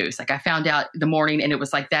this news. Like I found out the morning, and it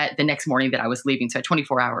was like that the next morning that I was leaving. So I had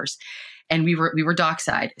 24 hours, and we were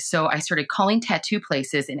dockside. So I started calling tattoo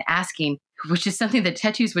places and asking, which is something that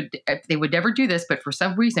tattoos they would never do this, but for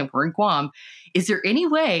some reason we're in Guam. Is there any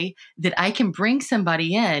way that I can bring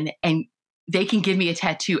somebody in and they can give me a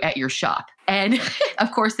tattoo at your shop? And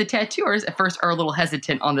of course, the tattooers at first are a little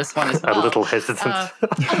hesitant on this one as well. A little hesitant.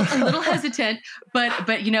 A little hesitant. But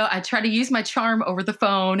I try to use my charm over the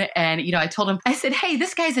phone. And, I told him, I said, "Hey,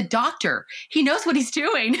 this guy's a doctor. He knows what he's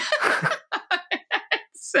doing."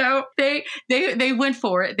 So they went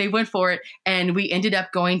for it. And we ended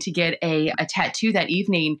up going to get a tattoo that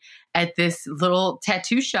evening at this little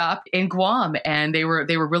tattoo shop in Guam. And they were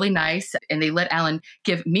really nice. And they let Alan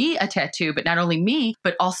give me a tattoo, but not only me,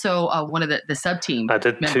 but also one of the sub-team I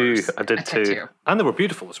did members. too. And they were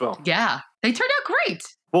beautiful as well. Yeah. They turned out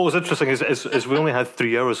great. What was interesting is we only had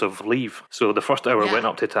 3 hours of leave. So the first hour went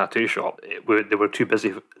up to tattoo shop. They were too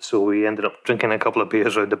busy, so we ended up drinking a couple of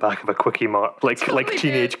beers around the back of a quickie mart, like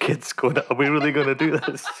teenage kids going, "Are we really going to do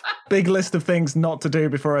this?" Big list of things not to do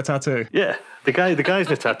before a tattoo. Yeah, the guys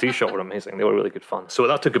in the tattoo shop were amazing. They were really good fun. So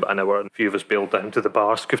that took about an hour, and a few of us bailed down to the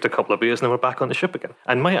bar, scooped a couple of beers, and then we're back on the ship again.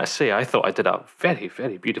 And might I say, I thought I did a very,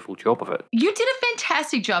 very beautiful job of it. You did a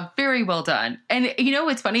fantastic job. Very well done. And you know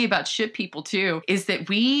what's funny about ship people too is that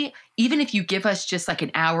we, even if you give us just like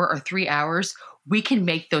an hour or 3 hours, we can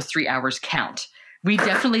make those 3 hours count. We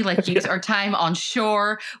definitely use our time on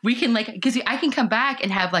shore. We can because I can come back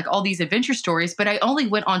and have all these adventure stories, but I only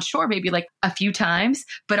went on shore maybe a few times,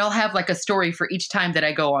 but I'll have a story for each time that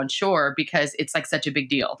I go on shore because it's such a big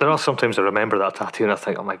deal. There are sometimes I remember that tattoo and I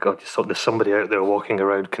think, oh my God, there's somebody out there walking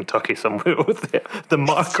around Kentucky somewhere with the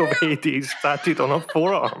mark of Hades tattooed on a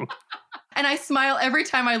forearm. And I smile every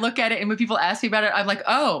time I look at it. And when people ask me about it, I'm like,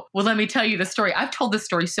 oh, well, let me tell you the story. I've told this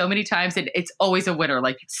story so many times and it's always a winner.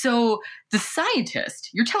 So the scientist,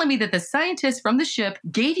 you're telling me that the scientist from the ship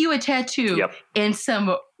gave you a tattoo in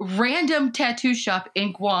some random tattoo shop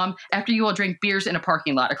in Guam after you all drank beers in a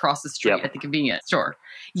parking lot across the street at the convenience store.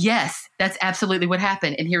 Yes, that's absolutely what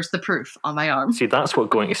happened. And here's the proof on my arm. See, that's what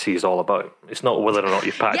going to sea is all about. It's not whether or not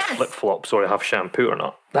you pack flip-flops or you have shampoo or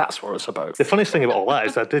not. That's what it's about. The funniest thing about all that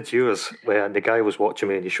is I did yours when the guy was watching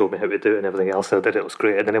me and he showed me how to do it and everything else. And I did it. It was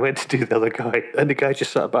great. And then I went to do the other guy and the guy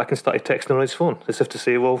just sat back and started texting on his phone as if to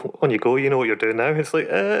say, well, on you go, you know what you're doing now. It's like,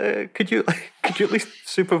 could you at least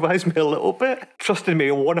supervise me a little bit? Trusting me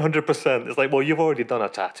 100%. It's like, well, you've already done a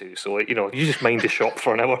tattoo. So, you just mind the shop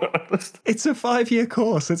for an hour. It's a 5-year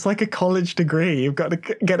course. It's like a college degree. You've got to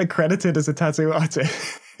get accredited as a tattoo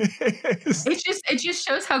artist. It just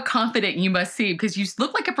shows how confident you must seem because you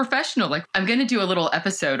look like a professional. I'm going to do a little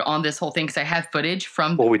episode on this whole thing because I have footage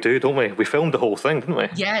from. Well, we do, don't we? We filmed the whole thing, didn't we?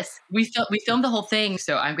 Yes, we filmed the whole thing.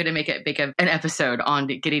 So I'm going to make an episode on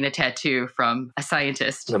getting a tattoo from a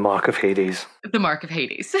scientist. The mark of Hades. The mark of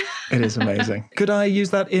Hades. It is amazing. Could I use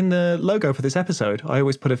that in the logo for this episode? I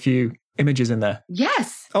always put a few images in there.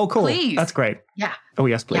 Yes. Oh, cool. Please. That's great. Yeah. Oh,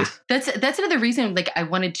 yes, please. Yeah. That's another reason I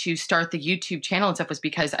wanted to start the YouTube channel and stuff was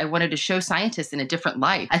because I wanted to show scientists in a different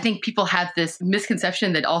light. I think people have this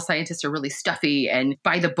misconception that all scientists are really stuffy and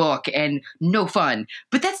by the book and no fun,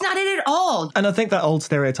 but that's not it at all. And I think that old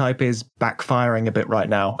stereotype is backfiring a bit right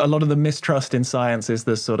now. A lot of the mistrust in science is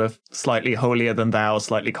the sort of slightly holier than thou,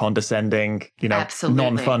 slightly condescending,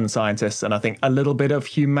 non-fun scientists. And I think a little bit of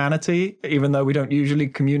humanity, even though we don't usually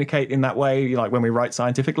communicate in that way, when we write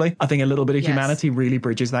scientifically, I think a little bit of humanity really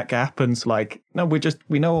bridges that gap and it's no,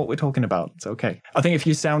 we know what we're talking about. It's okay. I think if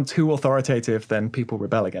you sound too authoritative, then people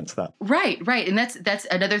rebel against that. Right. And that's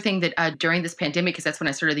another thing that during this pandemic, because that's when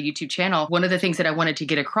I started the YouTube channel, one of the things that I wanted to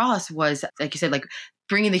get across was, like you said,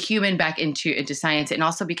 bringing the human back into science. And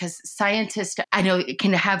also because scientists, I know,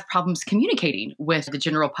 can have problems communicating with the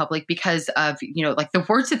general public because of, the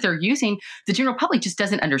words that they're using, the general public just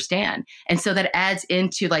doesn't understand. And so that adds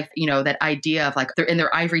into that idea of they're in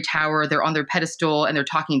their ivory tower, they're on their pedestal and they're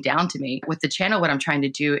talking down to me. With the channel, what I'm trying to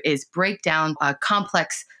do is break down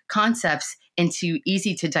complex concepts into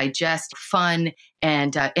easy to digest, fun,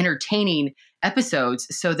 and entertaining episodes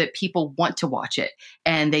so that people want to watch it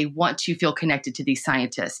and they want to feel connected to these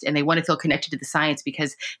scientists and they want to feel connected to the science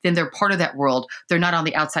because then they're part of that world. They're not on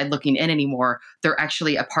the outside looking in anymore. They're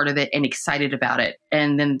actually a part of it and excited about it.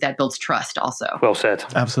 And then that builds trust also. Well said.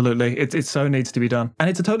 Absolutely. It so needs to be done. And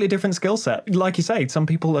it's a totally different skill set. Like you say, some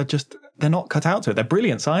people are they're not cut out to it. They're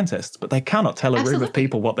brilliant scientists, but they cannot tell a room of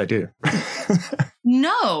people what they do.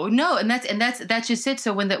 No. And that's just it.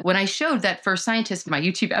 So when I showed that first scientist in my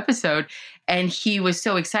YouTube episode and he was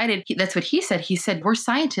so excited, that's what he said. He said, we're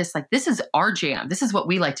scientists. This is our jam. This is what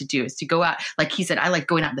we like to do is to go out. He said, I like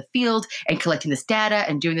going out in the field and collecting this data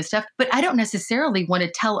and doing this stuff, but I don't necessarily want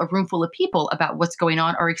to tell a room full of people about what's going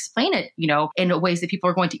on or explain it, in ways that people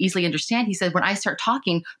are going to easily understand. He said, when I start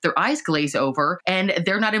talking, their eyes glaze over and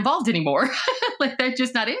they're not involved anymore. They're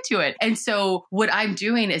just not into it. And so what I'm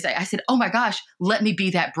doing is I said, oh my gosh, let me be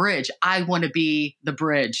that bridge. I want to be the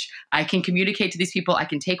bridge. I can communicate to these people. I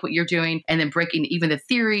can take what you're doing and then break in even the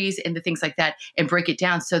theories and the things like that and break it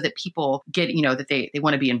down so that people get, that they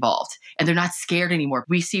want to be involved and they're not scared anymore.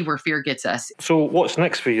 We see where fear gets us. So what's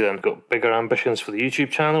next for you then? Got bigger ambitions for the YouTube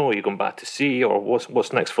channel? Or are you going back to sea or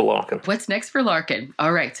what's next for Larkin? What's next for Larkin?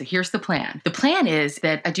 All right. So here's the plan. The plan is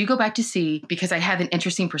that I do go back to sea because I have an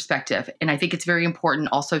interesting perspective. And I think it's very important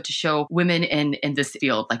also to show women in this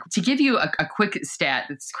field. To give you a quick stat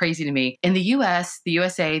that's crazy to me, in the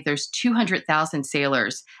USA, there's 200,000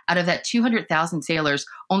 sailors. Out of that 200,000 sailors,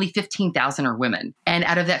 only 15,000 are women. And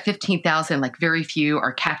out of that 15,000, like very few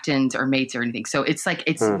are captains or mates or anything. So it's like,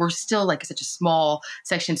 we're still like such a small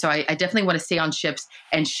section. So I definitely want to stay on ships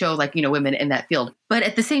and show like, women in that field. But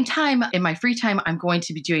at the same time, in my free time, I'm going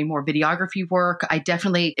to be doing more videography work. I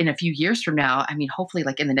definitely, in a few years from now, hopefully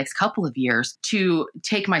like in the next couple of years, to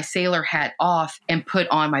take my sailor hat off and put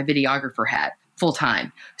on my videographer hat full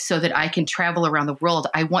time so that I can travel around the world.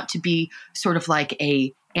 I want to be sort of like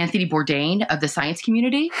a Anthony Bourdain of the science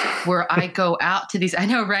community, where I go out to these, I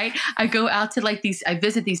know, right? I go out to like these, I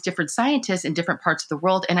visit these different scientists in different parts of the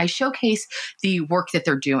world, and I showcase the work that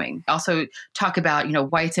they're doing. Also talk about,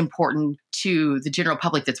 why it's important to the general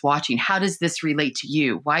public that's watching. How does this relate to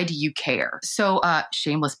you? Why do you care? So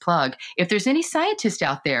shameless plug. If there's any scientists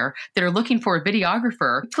out there that are looking for a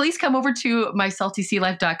videographer, please come over to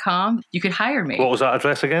mysaltysealife.com. You could hire me. What was that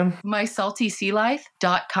address again?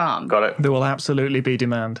 mysaltysealife.com. Got it. There will absolutely be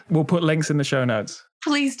demand. We'll put links in the show notes.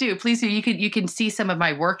 Please do. Please do. You can see some of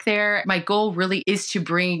my work there. My goal really is to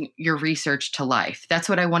bring your research to life. That's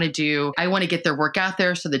what I want to do. I want to get their work out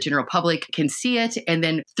there so the general public can see it. And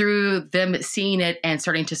then through them seeing it and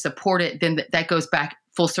starting to support it, then that goes back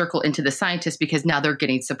full circle into the scientists, because now they're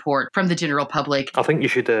getting support from the general public. I think you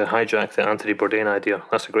should hijack the Anthony Bourdain idea.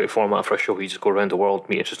 That's a great format for a show where you just go around the world,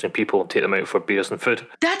 meet interesting people, and take them out for beers and food.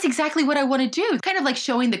 That's exactly what I want to do. Kind of like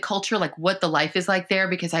showing the culture, like what the life is like there,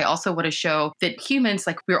 because I also want to show that humans,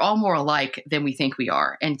 like we're all more alike than we think we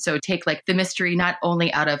are. And so take like the mystery, not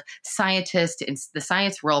only out of scientists in the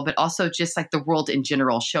science world, but also just like the world in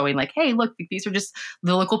general, showing like, hey, look, these are just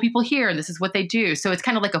the local people here and this is what they do. So it's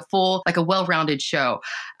kind of like a full, like a well-rounded show.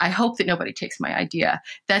 I hope that nobody takes my idea.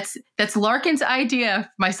 That's Larkin's idea,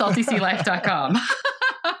 mysaltysealife.com.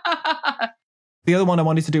 The other one I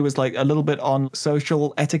wanted to do was like a little bit on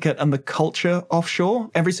social etiquette and the culture offshore.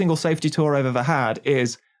 Every single safety tour I've ever had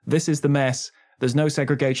is, this is the mess. There's no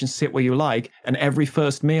segregation, sit where you like. And every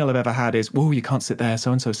first meal I've ever had is, whoa, you can't sit there.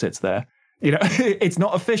 So-and-so sits there. It's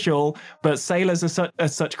not official, but sailors are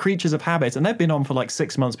such creatures of habit, and they've been on for like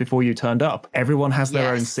 6 months before you turned up. Everyone has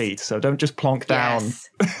their own seat, so don't just plonk down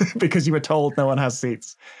because you were told no one has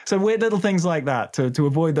seats. So weird little things like that to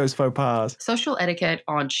avoid those faux pas. Social etiquette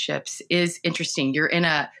on ships is interesting. You're in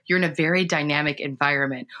a very dynamic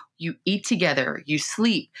environment. You eat together, you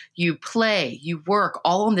sleep, you play, you work,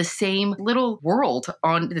 all in the same little world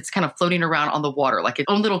that's kind of floating around on the water, like its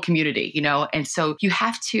own little community, And so you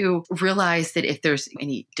have to realize that if there's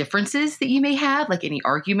any differences that you may have, like any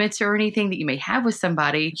arguments or anything that you may have with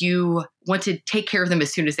somebody, you want to take care of them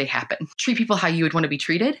as soon as they happen. Treat people how you would want to be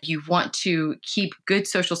treated. You want to keep good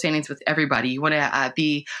social standings with everybody. You want to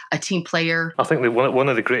be a team player. I think that one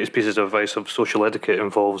of the greatest pieces of advice of social etiquette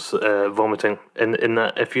involves vomiting. In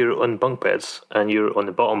that, if you're on bunk beds and you're on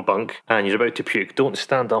the bottom bunk and you're about to puke, don't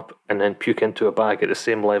stand up and then puke into a bag at the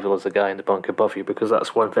same level as the guy in the bunk above you, because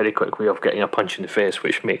that's one very quick way of getting a punch in the face,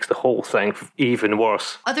 which makes the whole thing even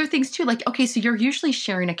worse. Other things too, like, okay, so you're usually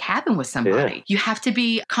sharing a cabin with somebody. Yeah. You have to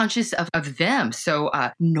be conscious of them. So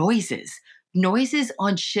noises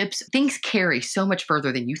on ships, things carry so much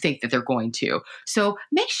further than you think that they're going to. So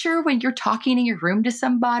make sure when you're talking in your room to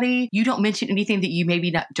somebody, you don't mention anything that you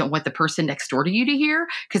maybe don't want the person next door to you to hear.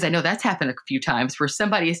 Because I know that's happened a few times where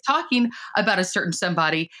somebody is talking about a certain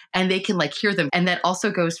somebody and they can like hear them. And that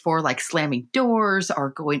also goes for like slamming doors or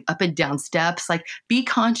going up and down steps. Like be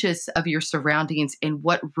conscious of your surroundings and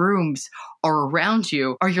what rooms are around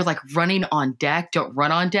you. Or you're like running on deck. Don't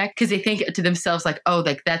run on deck, because they think to themselves like, oh,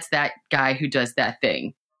 like that's that guy who does that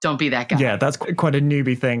thing. Don't be that guy. Yeah, that's quite a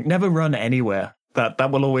newbie thing. Never run anywhere.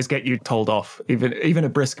 That will always get you told off. Even a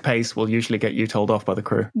brisk pace will usually get you told off by the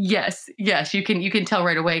crew. Yes, you can tell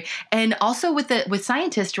right away. And also with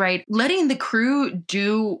scientists, right, letting the crew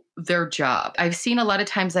do their job. I've seen a lot of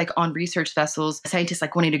times like on research vessels, scientists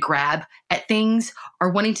like wanting to grab at things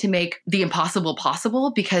or wanting to make the impossible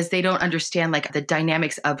possible because they don't understand like the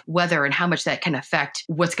dynamics of weather and how much that can affect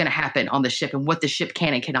what's going to happen on the ship and what the ship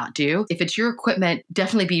can and cannot do. If it's your equipment,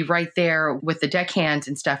 definitely be right there with the deckhands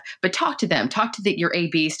and stuff, but talk to them, talk to your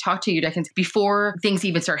ABs, talk to your deckhands before things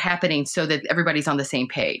even start happening so that everybody's on the same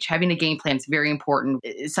page. Having a game plan is very important.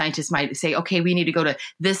 Scientists might say, okay, we need to go to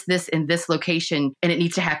this, and this location, and it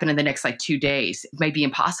needs to happen in the next like 2 days. It may be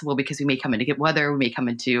impossible because we may come into good weather. We may come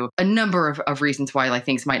into a number of reasons why like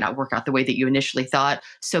things might not work out the way that you initially thought.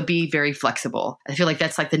 So be very flexible. I feel like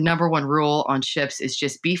that's like the number one rule on ships is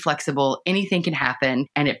just be flexible. Anything can happen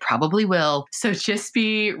and it probably will. So just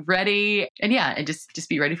be ready and just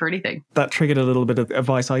be ready for anything. That triggered a little bit of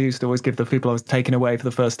advice I used to always give the people I was taking away for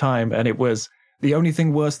the first time. And it was the only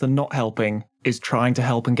thing worse than not helping is trying to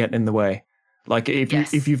help and getting in the way. Like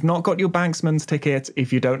Yes. if you've not got your banksman's ticket,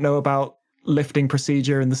 if you don't know about lifting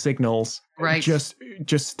procedure and the signals, Right. just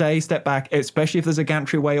step back, especially if there's a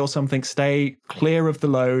gantry-way or something. Stay clear of the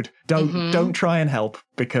load. Don't try and help,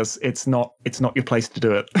 because it's not your place to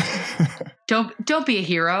do it. Don't be a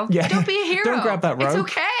hero. Yeah. Don't be a hero. Don't grab that rope.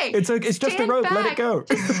 It's okay. It's just a Stand rope. Let it back. go.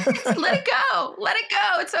 Just let it go. Let it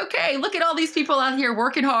go. It's okay. Look at all these people out here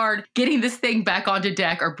working hard, getting this thing back onto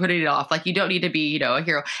deck or putting it off. Like, you don't need to be, a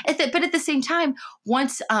hero. But at the same time,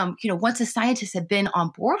 once a scientist had been on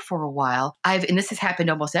board for a while, and this has happened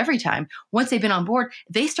almost every time, once they've been on board,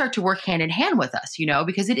 they start to work hand in hand with us,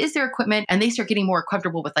 because it is their equipment, and they start getting more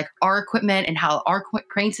comfortable with like our equipment and how our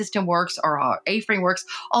crane system works or how our A-frame works,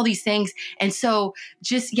 all these things. And so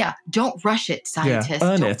just, don't rush it, scientists.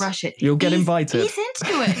 Don't rush it. You'll get invited. Ease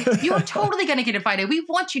into it. You are totally going to get invited. We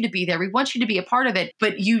want you to be there. We want you to be a part of it,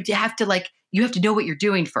 but you have to know what you're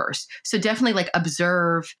doing first. So definitely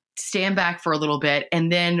observe, stand back for a little bit,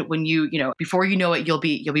 and then when before you know it, you'll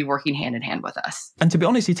be working hand in hand with us. And to be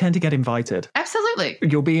honest, you tend to get invited. Absolutely.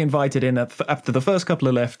 You'll be invited in after the first couple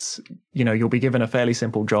of lifts. You'll be given a fairly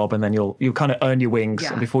simple job, and then you'll kind of earn your wings,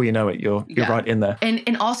 and before you know it, you're right in there.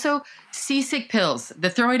 And also seasick pills, the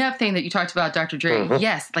throwing up thing that you talked about, Dr. Dre.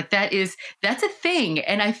 Yes, that's a thing.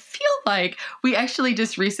 And I feel like we actually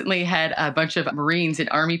just recently had a bunch of Marines and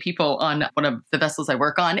Army people on one of the vessels I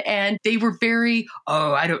work on, and they were very,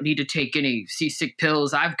 I don't need to take any seasick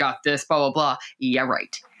pills. I've got this, blah, blah, blah. Yeah,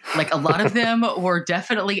 right. Like, a lot of them were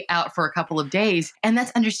definitely out for a couple of days, and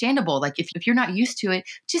that's understandable. Like, if you're not used to it,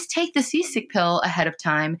 just take the seasick pill ahead of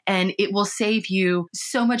time, and it will save you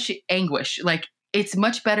so much anguish. Like, it's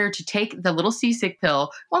much better to take the little seasick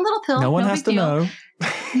pill, one little pill. No one has to know.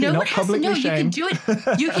 No one has to know. You can do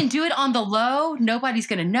it. You can do it on the low. Nobody's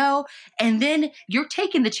going to know. And then you're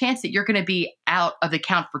taking the chance that you're going to be out of the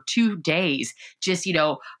count for 2 days, just,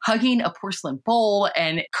 hugging a porcelain bowl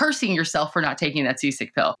and cursing yourself for not taking that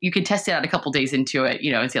seasick pill. You can test it out a couple days into it,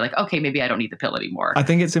 and say like, okay, maybe I don't need the pill anymore. I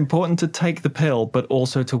think it's important to take the pill, but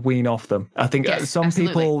also to wean off them. I think some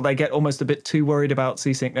people, they get almost a bit too worried about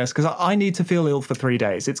seasickness, because I need to feel ill for 3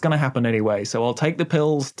 days. It's going to happen anyway. So I'll take the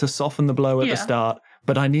pills to soften the blow at the start.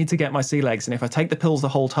 But I need to get my sea legs. And if I take the pills the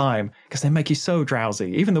whole time, because they make you so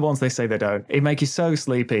drowsy, even the ones they say they don't, it make you so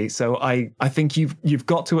sleepy. So I think you've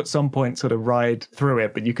got to at some point sort of ride through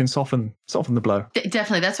it, but you can soften the blow.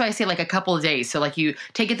 Definitely. That's why I say like a couple of days. So like you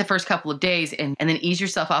take it the first couple of days and then ease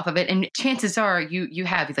yourself off of it. And chances are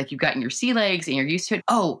you've gotten your sea legs and you're used to it.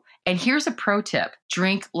 Oh, and here's a pro tip.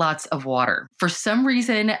 Drink lots of water. For some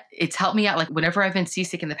reason, it's helped me out. Like, whenever I've been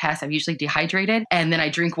seasick in the past, I'm usually dehydrated, and then I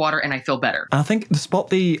drink water and I feel better. I think to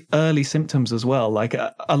spot the early symptoms as well. Like,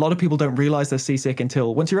 a lot of people don't realize they're seasick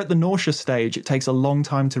until once you're at the nausea stage, it takes a long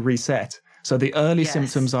time to reset. So the early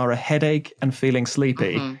symptoms are a headache and feeling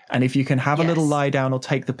sleepy. Mm-hmm. And if you can have a little lie down or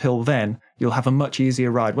take the pill, then you'll have a much easier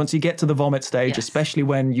ride. Once you get to the vomit stage, especially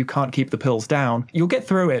when you can't keep the pills down, you'll get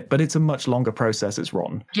through it, but it's a much longer process. It's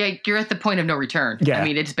rotten. Yeah, you're at the point of no return. Yeah. I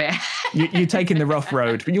mean, it's bad. You're taking the rough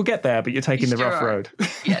road, but you'll get there, but you're taking the rough road.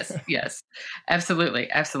 Yes.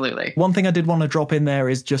 Absolutely. One thing I did want to drop in there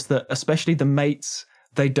is just that, especially the mates,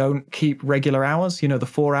 they don't keep regular hours, the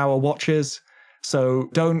 4-hour watches. So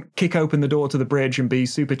don't kick open the door to the bridge and be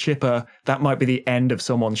super chipper. That might be the end of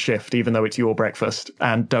someone's shift, even though it's your breakfast.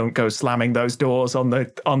 And don't go slamming those doors on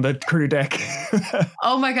the crew deck.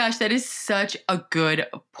 Oh my gosh, that is such a good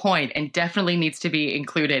point, and definitely needs to be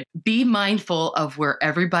included. Be mindful of where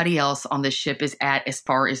everybody else on the ship is at as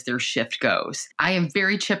far as their shift goes. I am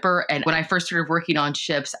very chipper, and when I first started working on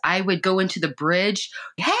ships, I would go into the bridge.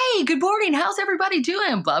 Hey, good morning. How's everybody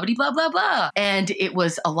doing? Blah, blah, blah, blah, blah. And it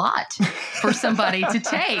was a lot for somebody to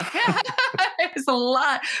take. It's a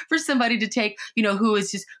lot for somebody to take,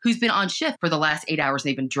 who's been on shift for the last 8 hours.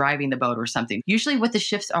 They've been driving the boat or something. Usually what the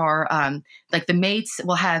shifts are, like the mates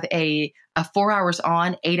will have a 4 hours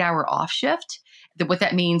on, 8 hour off shift. What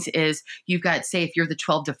that means is you've got, say, if you're the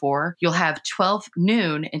 12 to 4, you'll have 12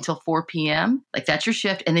 noon until 4 p.m. Like, that's your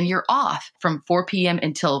shift. And then you're off from 4 p.m.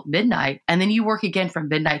 until midnight. And then you work again from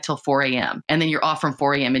midnight till 4 a.m. And then you're off from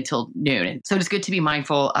 4 a.m. until noon. And so it's good to be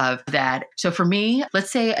mindful of that. So for me,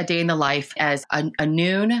 let's say a day in the life as a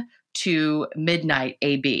noon to midnight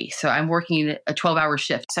AB. So I'm working a 12-hour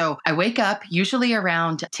shift. So I wake up usually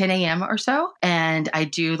around 10 a.m. or so, and I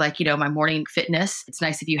do my morning fitness. It's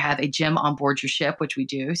nice if you have a gym on board your ship, which we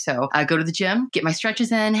do. So I go to the gym, get my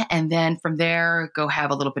stretches in, and then from there, go have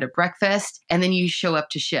a little bit of breakfast, and then you show up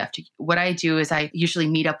to shift. What I do is I usually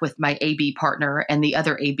meet up with my AB partner and the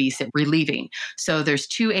other ABs that we're relieving. So there's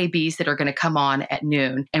 2 ABs that are going to come on at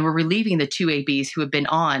noon, and we're relieving the 2 ABs who have been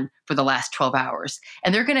on for the last 12 hours.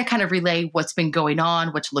 And they're going to kind kind of relay what's been going on,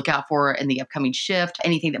 what to look out for in the upcoming shift,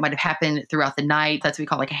 anything that might have happened throughout the night. That's what we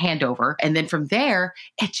call like a handover. And then from there,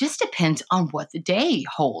 it just depends on what the day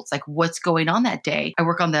holds, like what's going on that day. I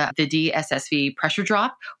work on the DSSV pressure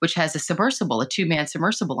drop, which has a submersible, a 2-man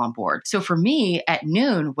submersible on board. So for me at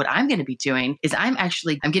noon, what I'm going to be doing is I'm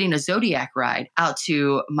getting a Zodiac ride out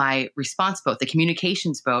to my response boat, the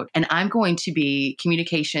communications boat. And I'm going to be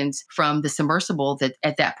communications from the submersible that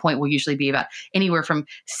at that point will usually be about anywhere from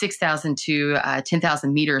 6,000 to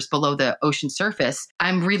 10,000 meters below the ocean surface.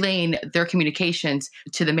 I'm relaying their communications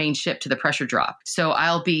to the main ship, to the pressure drop. So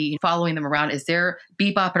I'll be following them around as they're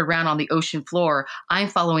bebopping around on the ocean floor. I'm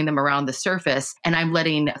following them around the surface, and I'm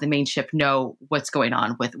letting the main ship know what's going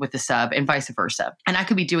on with the sub and vice versa. And I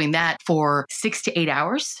could be doing that for 6 to 8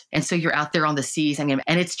 hours. And so you're out there on the seas. I mean,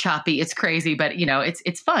 and it's choppy, it's crazy, but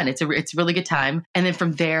it's fun. It's a really good time. And then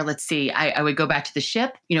from there, let's see, I would go back to the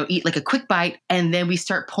ship, eat like a quick bite, and then we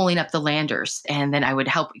start pulling up the landers. And then I would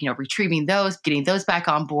help, retrieving those, getting those back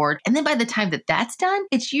on board. And then by the time that that's done,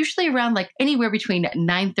 it's usually around like anywhere between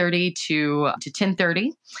 9:30 to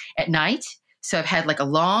 10:30 at night. So I've had like a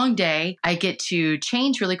long day. I get to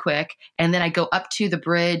change really quick. And then I go up to the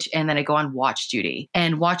bridge and then I go on watch duty.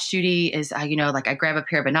 And watch duty is, like I grab a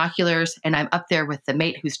pair of binoculars and I'm up there with the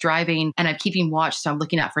mate who's driving and I'm keeping watch. So I'm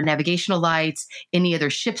looking out for navigational lights, any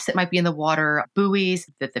other ships that might be in the water, buoys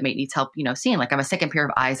that the mate needs help, seeing. Like I'm a second pair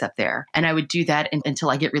of eyes up there. And I would do that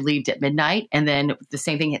until I get relieved at midnight. And then the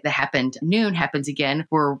same thing that happened at noon happens again,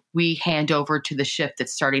 where we hand over to the ship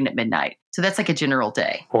that's starting at midnight. So that's like a general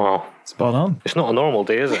day. Wow. Spot on. It's not a normal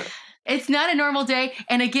day, is it? It's not a normal day.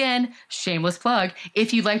 And again, shameless plug,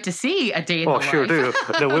 if you'd like to see a day in the life. Oh, sure do.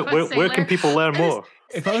 Now, where can people learn more?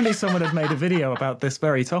 If only someone had made a video about this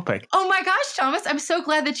very topic. Oh my gosh, Thomas, I'm so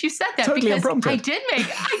glad that you said that. Totally because unprompted.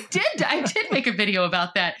 I did make a video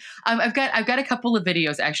about that. I've got a couple of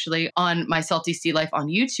videos actually on my Salty Sea Life on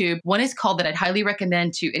YouTube. One is called that I'd highly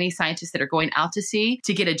recommend to any scientists that are going out to sea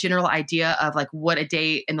to get a general idea of like what a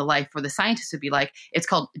day in the life for the scientists would be like. It's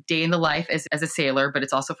called Day in the Life as a sailor, but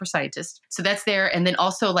it's also for scientists. So that's there. And then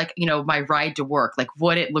also like, my ride to work, like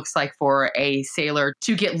what it looks like for a sailor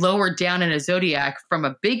to get lowered down in a Zodiac from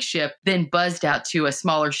a big ship, then buzzed out to a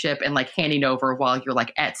smaller ship and like handing over while you're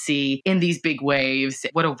like at sea in these big waves.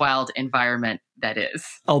 What a wild environment that is.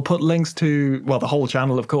 I'll put links to, the whole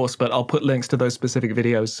channel, of course, but I'll put links to those specific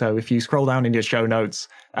videos. So if you scroll down in your show notes,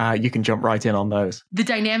 you can jump right in on those. The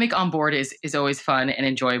dynamic on board is always fun and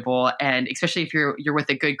enjoyable. And especially if you're with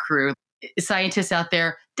a good crew. Scientists out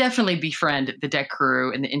there, definitely befriend the deck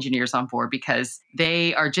crew and the engineers on board because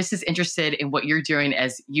they are just as interested in what you're doing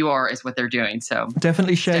as you are as what they're doing. So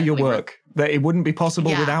definitely share your work. It wouldn't be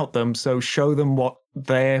possible without them. So show them what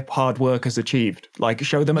their hard work has achieved. Like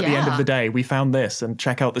show them at the end of the day, we found this and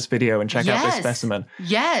check out this video and check out this specimen.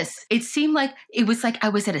 Yes. It seemed like it was like I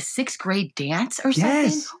was at a 6th grade dance or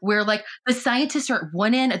something where like the scientists are at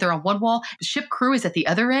one end, they're on one wall, the ship crew is at the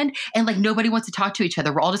other end, and like nobody wants to talk to each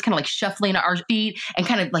other. We're all just kind of like shuffling our feet and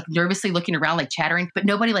kind of like nervously looking around, like chattering, but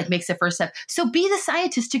nobody like makes the first step. So be the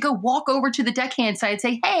scientist to go walk over to the deckhand side and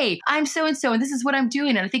say, hey, I'm so-and-so and this is what I'm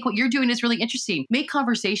doing. And I think what you're doing is really interesting. Make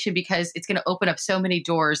conversation because it's going to open up so many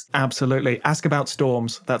doors. Absolutely. Ask about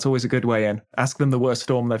storms. That's always a good way in. Ask them the worst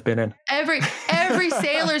storm they've been in. Every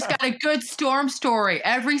sailor's got a good storm story.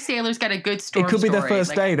 Every sailor's got a good storm story. It could be their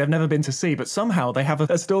first day. They've never been to sea, but somehow they have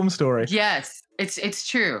a storm story. Yes, it's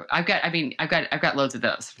true. I've got loads of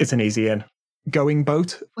those. It's an easy in. Going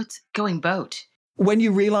boat? What's going boat? When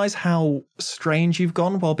you realize how strange you've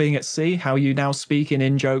gone while being at sea, how you now speak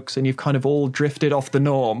in jokes and you've kind of all drifted off the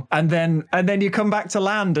norm, and then you come back to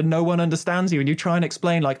land and no one understands you and you try and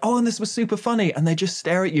explain like, oh, and this was super funny, and they just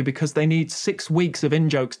stare at you because they need 6 weeks of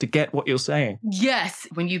in-jokes to get what you're saying. Yes.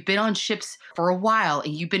 When you've been on ships for a while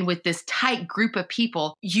and you've been with this tight group of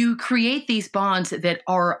people, you create these bonds that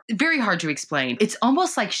are very hard to explain. It's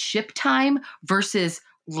almost like ship time versus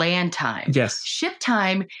land time. Yes. Ship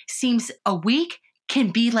time seems a week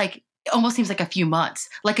can be like, almost seems like a few months.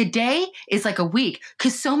 Like a day is like a week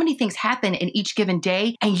because so many things happen in each given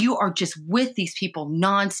day and you are just with these people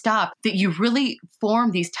nonstop that you really form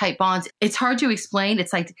these tight bonds. It's hard to explain.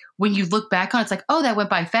 It's like when you look back on it, it's like, oh, that went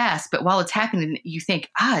by fast. But while it's happening, you think,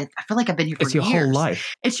 I feel like I've been here for years. It's your whole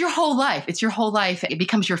life. It's your whole life. It's your whole life. It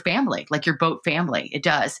becomes your family, like your boat family. It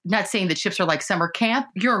does. Not saying that ships are like summer camp.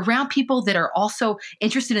 You're around people that are also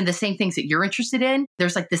interested in the same things that you're interested in.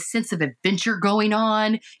 There's like this sense of adventure going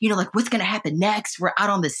on, like what's going to happen next? We're out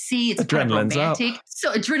on the sea. It's kind of romantic.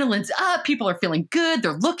 So adrenaline's up. People are feeling good.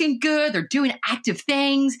 They're looking good. They're doing active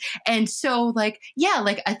things. And so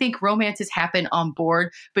I think romances happen on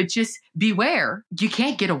board, but just beware. You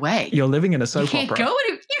can't get away. You're living in a soap opera.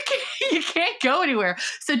 You go anywhere.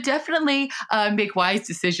 So definitely make wise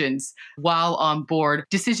decisions while on board,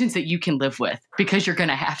 decisions that you can live with, because you're going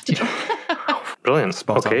to have to. Brilliant.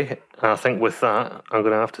 Spot on. Okay, I think with that, I'm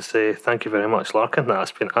going to have to say thank you very much, Larkin.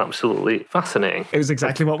 That's been absolutely fascinating. It was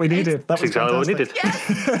exactly what we needed. That was exactly what we needed.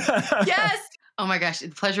 Yes. Yes. Oh my gosh, the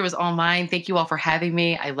pleasure was all mine. Thank you all for having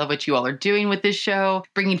me. I love what you all are doing with this show,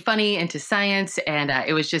 bringing funny into science. And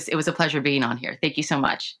it was a pleasure being on here. Thank you so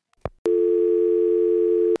much.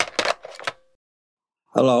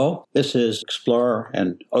 Hello, this is explorer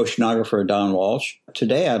and oceanographer Don Walsh.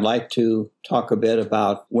 Today I'd like to talk a bit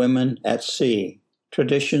about women at sea,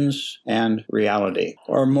 traditions and reality,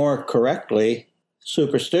 or more correctly,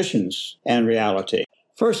 superstitions and reality.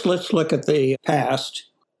 First, let's look at the past,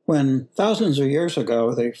 when thousands of years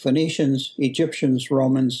ago the Phoenicians, Egyptians,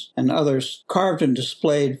 Romans, and others carved and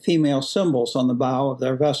displayed female symbols on the bow of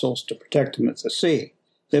their vessels to protect them at the sea.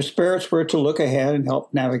 Their spirits were to look ahead and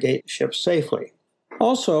help navigate ships safely.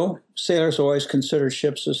 Also, sailors always considered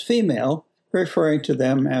ships as female, referring to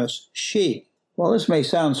them as she. While this may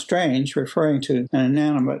sound strange, referring to an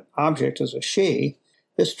inanimate object as a she,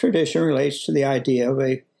 this tradition relates to the idea of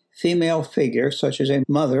a female figure, such as a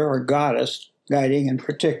mother or goddess, guiding and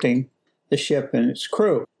protecting the ship and its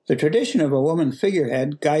crew. The tradition of a woman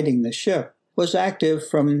figurehead guiding the ship was active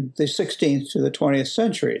from the 16th to the 20th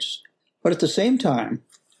centuries. But at the same time,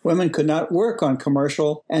 women could not work on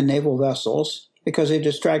commercial and naval vessels because they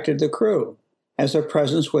distracted the crew, as their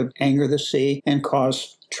presence would anger the sea and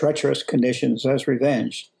cause treacherous conditions as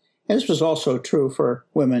revenge. And this was also true for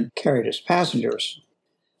women carried as passengers.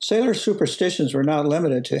 Sailor superstitions were not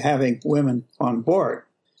limited to having women on board.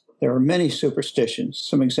 There are many superstitions.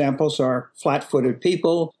 Some examples are flat-footed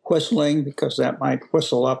people, whistling because that might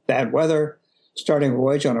whistle up bad weather, starting a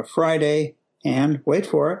voyage on a Friday, and, wait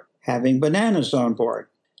for it, having bananas on board.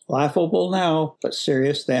 Laughable now, but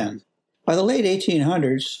serious then. By the late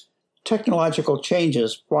 1800s, technological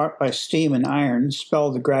changes brought by steam and iron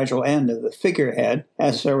spelled the gradual end of the figurehead,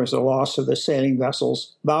 as there was a loss of the sailing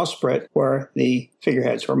vessel's bowsprit where the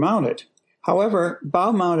figureheads were mounted. However,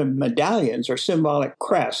 bow-mounted medallions or symbolic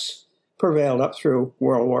crests prevailed up through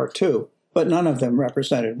World War II, but none of them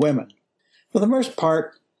represented women. For the most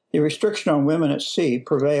part, the restriction on women at sea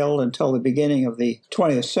prevailed until the beginning of the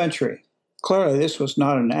 20th century. Clearly, this was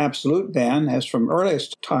not an absolute ban, as from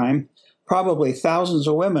earliest time, probably thousands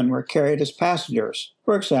of women were carried as passengers.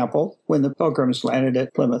 For example, when the Pilgrims landed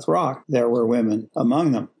at Plymouth Rock, there were women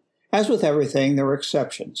among them. As with everything, there were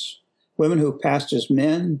exceptions. Women who passed as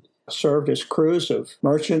men served as crews of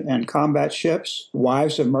merchant and combat ships.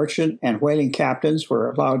 Wives of merchant and whaling captains were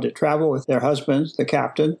allowed to travel with their husbands, the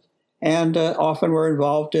captain, and often were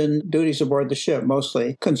involved in duties aboard the ship,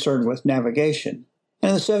 mostly concerned with navigation.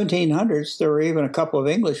 In the 1700s, there were even a couple of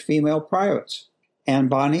English female privates, Anne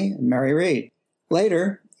Bonny and Mary Read.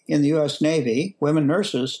 Later, in the U.S. Navy, women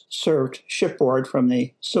nurses served shipboard from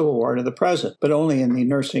the Civil War to the present, but only in the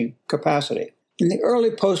nursing capacity. In the early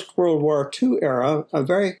post-World War II era, a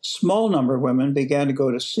very small number of women began to go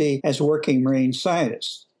to sea as working marine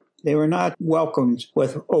scientists. They were not welcomed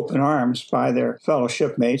with open arms by their fellow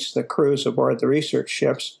shipmates, the crews aboard the research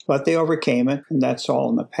ships, but they overcame it, and that's all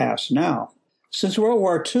in the past now. Since World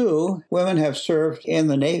War II, women have served in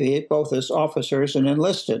the Navy both as officers and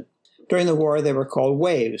enlisted. During the war, they were called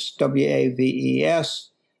WAVES, W-A-V-E-S,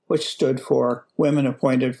 which stood for Women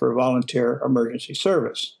Appointed for Volunteer Emergency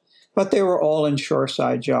Service. But they were all in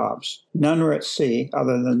shoreside jobs. None were at sea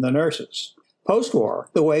other than the nurses. Post-war,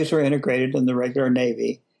 the WAVES were integrated in the regular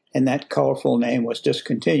Navy, and that colorful name was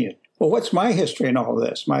discontinued. Well, what's my history in all of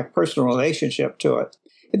this, my personal relationship to it?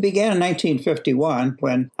 It began in 1951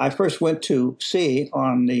 when I first went to sea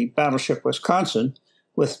on the battleship Wisconsin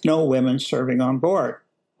with no women serving on board,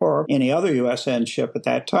 or any other USN ship at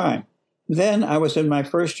that time. Then I was in my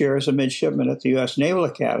first year as a midshipman at the U.S. Naval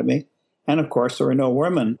Academy, and of course there were no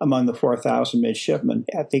women among the 4,000 midshipmen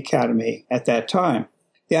at the Academy at that time.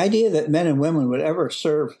 The idea that men and women would ever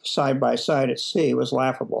serve side by side at sea was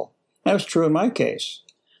laughable. That was true in my case.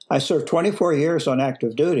 I served 24 years on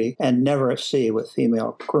active duty and never at sea with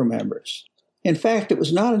female crew members. In fact, it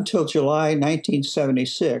was not until July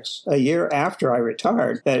 1976, a year after I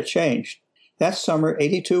retired, that it changed. That summer,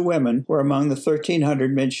 82 women were among the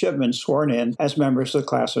 1,300 midshipmen sworn in as members of the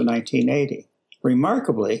class of 1980.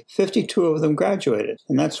 Remarkably, 52 of them graduated,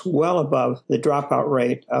 and that's well above the dropout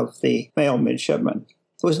rate of the male midshipmen.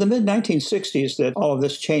 It was the mid-1960s that all of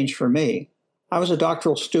this changed for me. I was a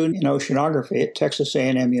doctoral student in oceanography at Texas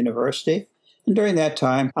A&M University, and during that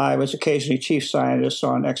time, I was occasionally chief scientist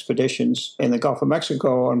on expeditions in the Gulf of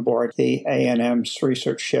Mexico on board the A&M's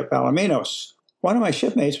research ship Alaminos. One of my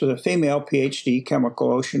shipmates was a female PhD chemical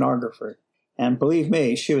oceanographer, And believe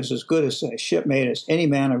me, she was as good as a shipmate as any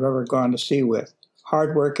man I've ever gone to sea with.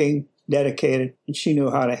 Hardworking, dedicated, and she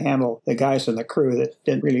knew how to handle the guys in the crew that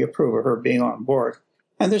didn't really approve of her being on board.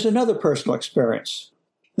 And there's another personal experience.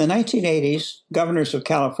 In the 1980s, governors of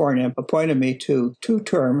California appointed me to 2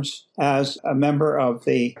 terms as a member of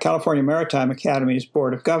the California Maritime Academy's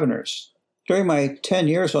Board of Governors. During my 10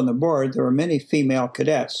 years on the board, there were many female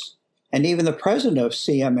cadets. And even the president of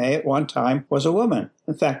CMA at one time was a woman,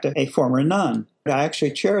 in fact, a former nun. I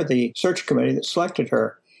actually chaired the search committee that selected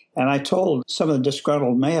her. And I told some of the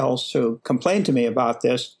disgruntled males who complained to me about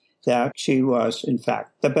this that she was, in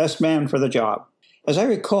fact, the best man for the job. As I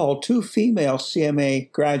recall, 2 female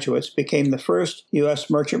CMA graduates became the first U.S.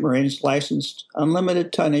 Merchant Marines licensed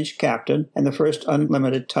unlimited tonnage captain and the first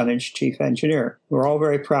unlimited tonnage chief engineer. We're all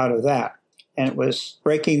very proud of that. And it was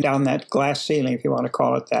breaking down that glass ceiling, if you want to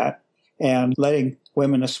call it that, and letting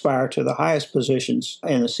women aspire to the highest positions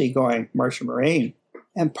in the seagoing Merchant Marine.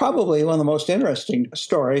 And probably one of the most interesting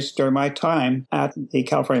stories during my time at the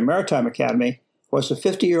California Maritime Academy was a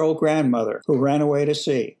 50-year-old grandmother who ran away to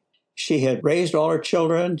sea. She had raised all her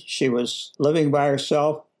children, she was living by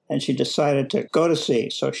herself, and she decided to go to sea.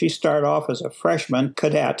 So she started off as a freshman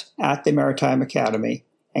cadet at the Maritime Academy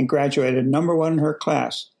and graduated number 1 in her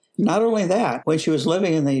class. Not only that, when she was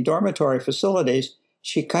living in the dormitory facilities,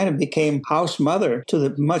 she kind of became house mother to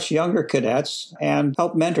the much younger cadets and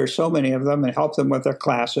helped mentor so many of them and help them with their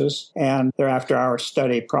classes and their after-hours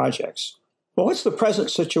study projects. Well, what's the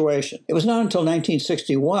present situation? It was not until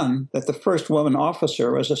 1961 that the first woman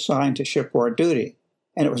officer was assigned to shipboard duty.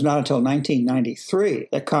 And it was not until 1993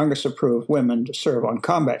 that Congress approved women to serve on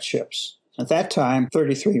combat ships. At that time,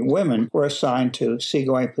 33 women were assigned to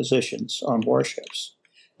seagoing positions on warships.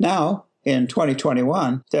 Now, in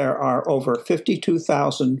 2021, there are over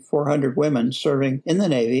 52,400 women serving in the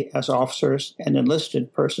Navy as officers and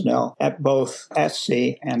enlisted personnel at both at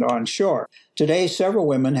sea and on shore. Today, several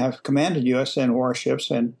women have commanded USN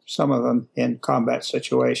warships, and some of them in combat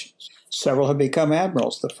situations. Several have become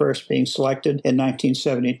admirals, the first being selected in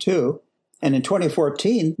 1972. And in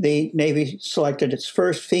 2014, the Navy selected its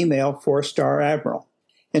first female 4-star admiral.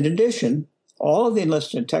 In addition, all of the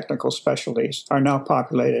enlisted technical specialties are now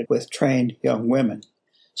populated with trained young women.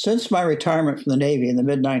 Since my retirement from the Navy in the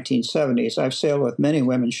mid-1970s, I've sailed with many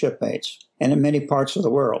women shipmates and in many parts of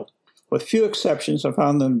the world. With few exceptions, I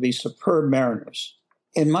found them to be superb mariners.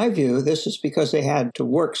 In my view, this is because they had to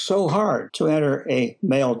work so hard to enter a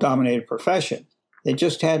male-dominated profession. They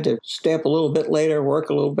just had to stay up a little bit later,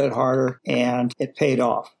 work a little bit harder, and it paid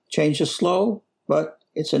off. Change is slow, but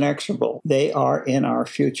it's inexorable. They are in our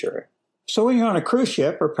future. So when you're on a cruise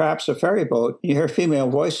ship or perhaps a ferry boat, you hear a female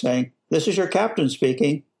voice saying, "This is your captain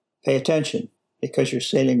speaking. Pay attention, because you're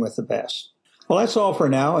sailing with the best." Well, that's all for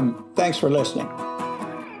now, and thanks for listening.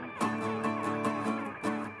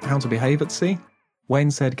 How to behave at sea?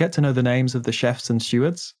 Wayne said, get to know the names of the chefs and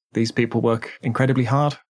stewards. These people work incredibly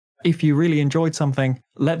hard. If you really enjoyed something,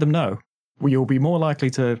 let them know. You'll be more likely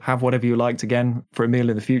to have whatever you liked again for a meal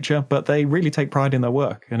in the future, but they really take pride in their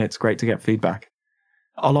work, and it's great to get feedback.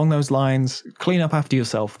 Along those lines, clean up after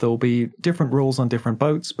yourself. There'll be different rules on different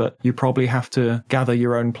boats, but you probably have to gather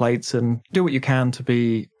your own plates and do what you can to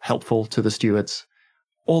be helpful to the stewards.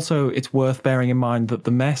 Also, it's worth bearing in mind that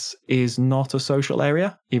the mess is not a social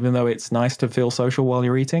area. Even though it's nice to feel social while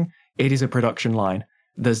you're eating, it is a production line.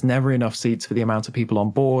 There's never enough seats for the amount of people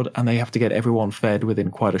on board, and they have to get everyone fed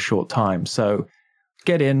within quite a short time. So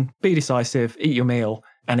get in, be decisive, eat your meal,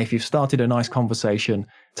 and if you've started a nice conversation,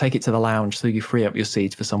 take it to the lounge so you free up your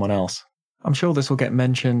seat for someone else. I'm sure this will get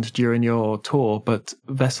mentioned during your tour, but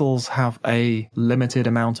vessels have a limited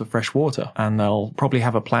amount of fresh water, and they'll probably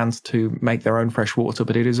have a plan to make their own fresh water,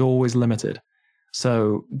 but it is always limited.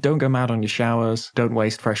 So don't go mad on your showers, don't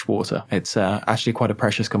waste fresh water. It's actually quite a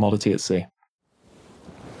precious commodity at sea.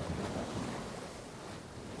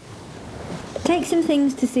 Take some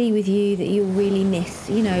things to see with you that you'll really miss,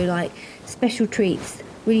 like special treats,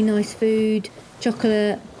 really nice food,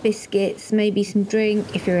 chocolate, biscuits, maybe some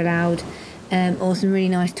drink if you're allowed, or some really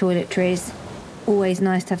nice toiletries. Always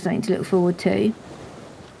nice to have something to look forward to.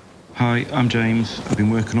 Hi, I'm James. I've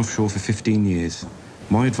been working offshore for 15 years.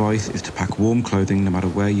 My advice is to pack warm clothing no matter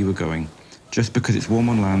where you are going. Just because it's warm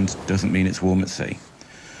on land doesn't mean it's warm at sea.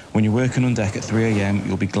 When you're working on deck at 3 a.m,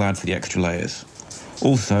 you'll be glad for the extra layers.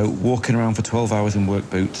 Also, walking around for 12 hours in work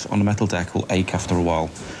boots on a metal deck will ache after a while,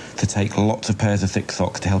 so take lots of pairs of thick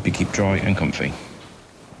socks to help you keep dry and comfy.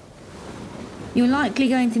 You're likely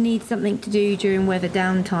going to need something to do during weather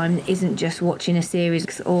downtime that isn't just watching a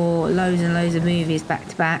series or loads and loads of movies back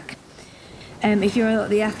to back. If you're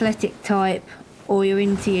the athletic type or you're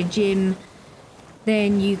into your gym,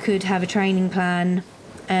 then you could have a training plan.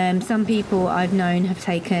 Some people I've known have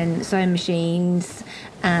taken sewing machines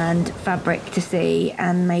and fabric to sea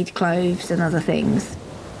and made clothes and other things.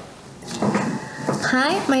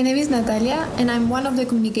 Hi, my name is Natalia, and I'm one of the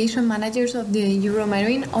communication managers of the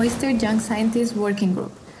Euromarine Oyster Young Scientists Working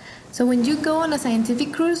Group. So when you go on a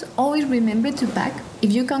scientific cruise, always remember to pack,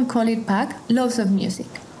 if you can call it pack, loads of music.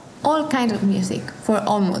 All kinds of music, for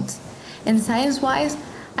all moods. And science-wise,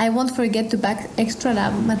 I won't forget to pack extra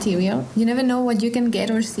lab material. You never know what you can get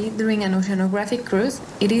or see during an oceanographic cruise.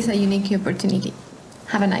 It is a unique opportunity.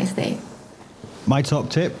 Have a nice day. My top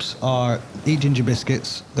tips are eat ginger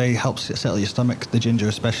biscuits. They help settle your stomach. The ginger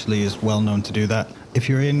especially is well known to do that. If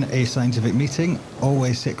you're in a scientific meeting,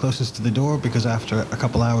 always sit closest to the door, because after a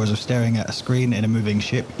couple hours of staring at a screen in a moving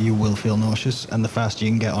ship, you will feel nauseous, and the faster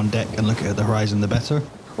you can get on deck and look at the horizon, the better.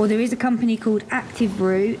 Or there is a company called Active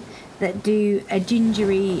Brew that do a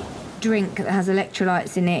gingery drink that has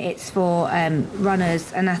electrolytes in it. It's for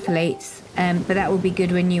runners and athletes, but that will be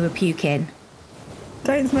good when you were puking.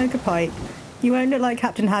 Don't smoke a pipe. You won't look like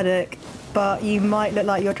Captain Haddock, but you might look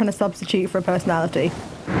like you're trying to substitute for a personality.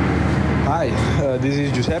 Hi, this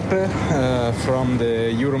is Giuseppe from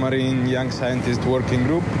the Euromarine Young Scientist Working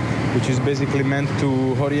Group, which is basically meant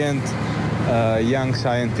to orient young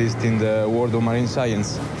scientists in the world of marine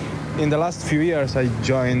science. In the last few years, I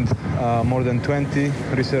joined more than 20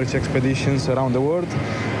 research expeditions around the world,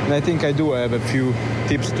 and I think I do have a few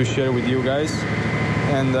tips to share with you guys.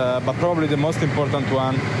 And but probably the most important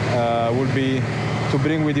one would be to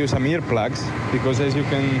bring with you some earplugs, because as you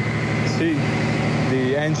can see,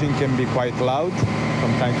 the engine can be quite loud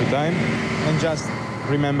from time to time. And just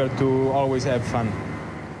remember to always have fun.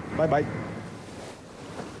 Bye-bye.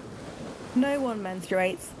 No one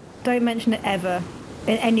menstruates. Don't mention it ever,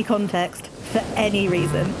 in any context, for any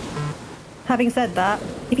reason. Having said that,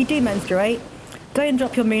 if you do menstruate, don't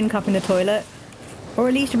drop your moon cup in the toilet, or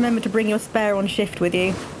at least remember to bring your spare on shift with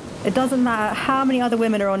you. It doesn't matter how many other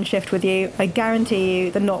women are on shift with you, I guarantee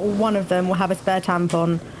you that not one of them will have a spare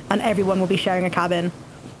tampon, and everyone will be sharing a cabin.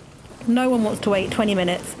 No one wants to wait 20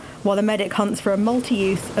 minutes while the medic hunts for a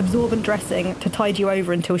multi-use, absorbent dressing to tide you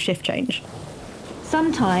over until shift change.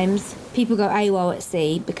 Sometimes people go AWOL at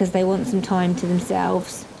sea because they want some time to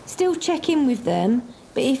themselves. Still check in with them,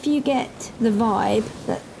 but if you get the vibe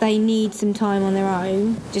that they need some time on their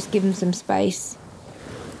own, just give them some space.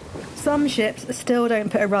 Some ships still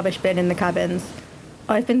don't put a rubbish bin in the cabins.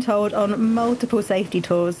 I've been told on multiple safety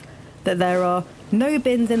tours that there are no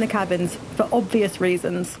bins in the cabins for obvious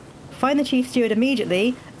reasons. Find the chief steward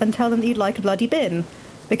immediately and tell them that you'd like a bloody bin,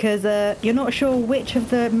 because you're not sure which of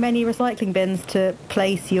the many recycling bins to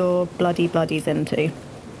place your bloody bloodies into.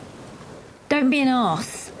 Don't be an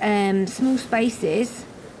arse. Small spaces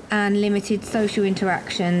and limited social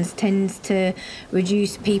interactions tends to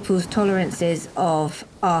reduce people's tolerances of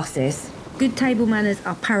arses. Good table manners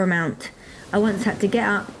are paramount. I once had to get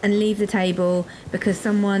up and leave the table because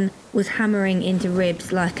someone was hammering into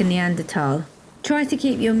ribs like a Neanderthal. Try to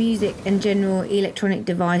keep your music and general electronic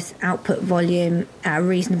device output volume at a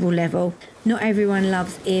reasonable level. Not everyone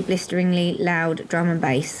loves ear-blisteringly loud drum and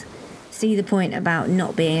bass. See the point about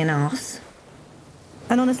not being an arse.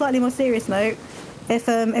 And on a slightly more serious note,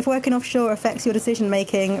 if working offshore affects your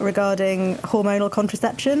decision-making regarding hormonal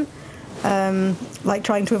contraception, like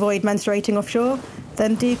trying to avoid menstruating offshore,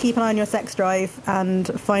 then do keep an eye on your sex drive and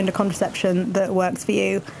find a contraception that works for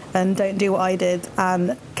you, and don't do what I did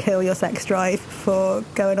and kill your sex drive for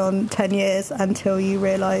going on 10 years until you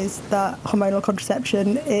realise that hormonal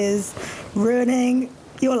contraception is ruining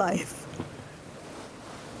your life.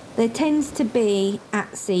 There tends to be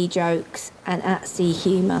at-sea jokes and at-sea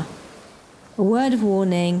humour. A word of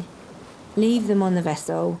warning, leave them on the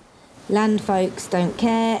vessel. Land folks don't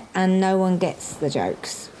care and no one gets the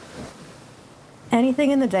jokes.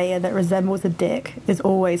 Anything in the data that resembles a dick is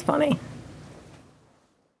always funny.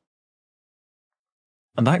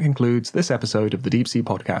 And that concludes this episode of the Deep Sea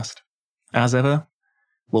Podcast. As ever,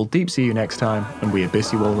 we'll deep sea you next time, and we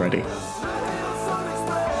abyss you already.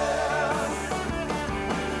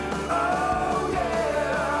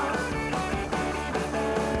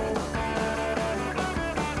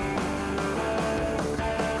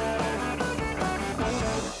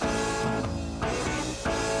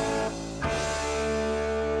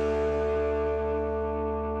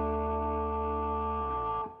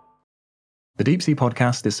 The Deep Sea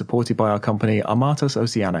Podcast is supported by our company Armatus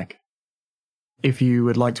Oceanic. If you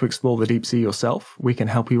would like to explore the deep sea yourself, we can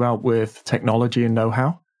help you out with technology and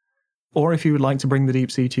know-how. Or if you would like to bring the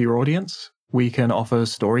deep sea to your audience, we can offer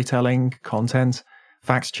storytelling, content,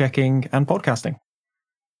 fact-checking, and podcasting.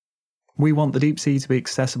 We want the deep sea to be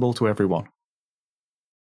accessible to everyone.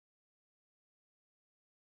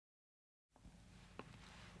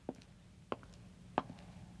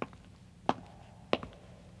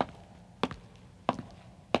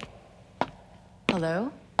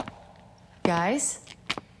 Hello? Guys?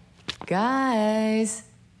 Guys?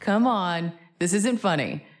 Come on. This isn't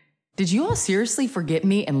funny. Did you all seriously forget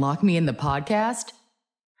me and lock me in the podcast?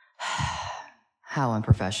 How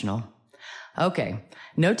unprofessional. Okay,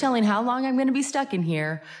 no telling how long I'm going to be stuck in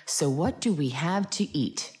here, so what do we have to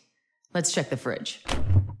eat? Let's check the fridge.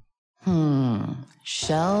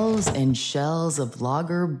 Shelves and shelves of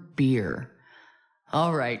lager beer.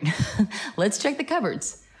 All right, let's check the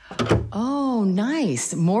cupboards. Oh,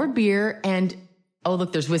 nice. More beer and... Oh,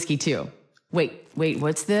 look, there's whiskey too. Wait,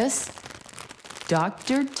 what's this?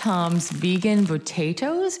 Dr. Tom's vegan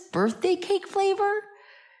potatoes? Birthday cake flavor?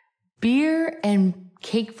 Beer and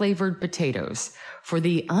cake-flavored potatoes for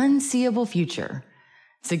the unseeable future.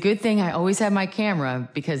 It's a good thing I always have my camera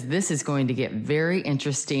because this is going to get very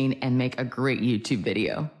interesting and make a great YouTube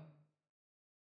video.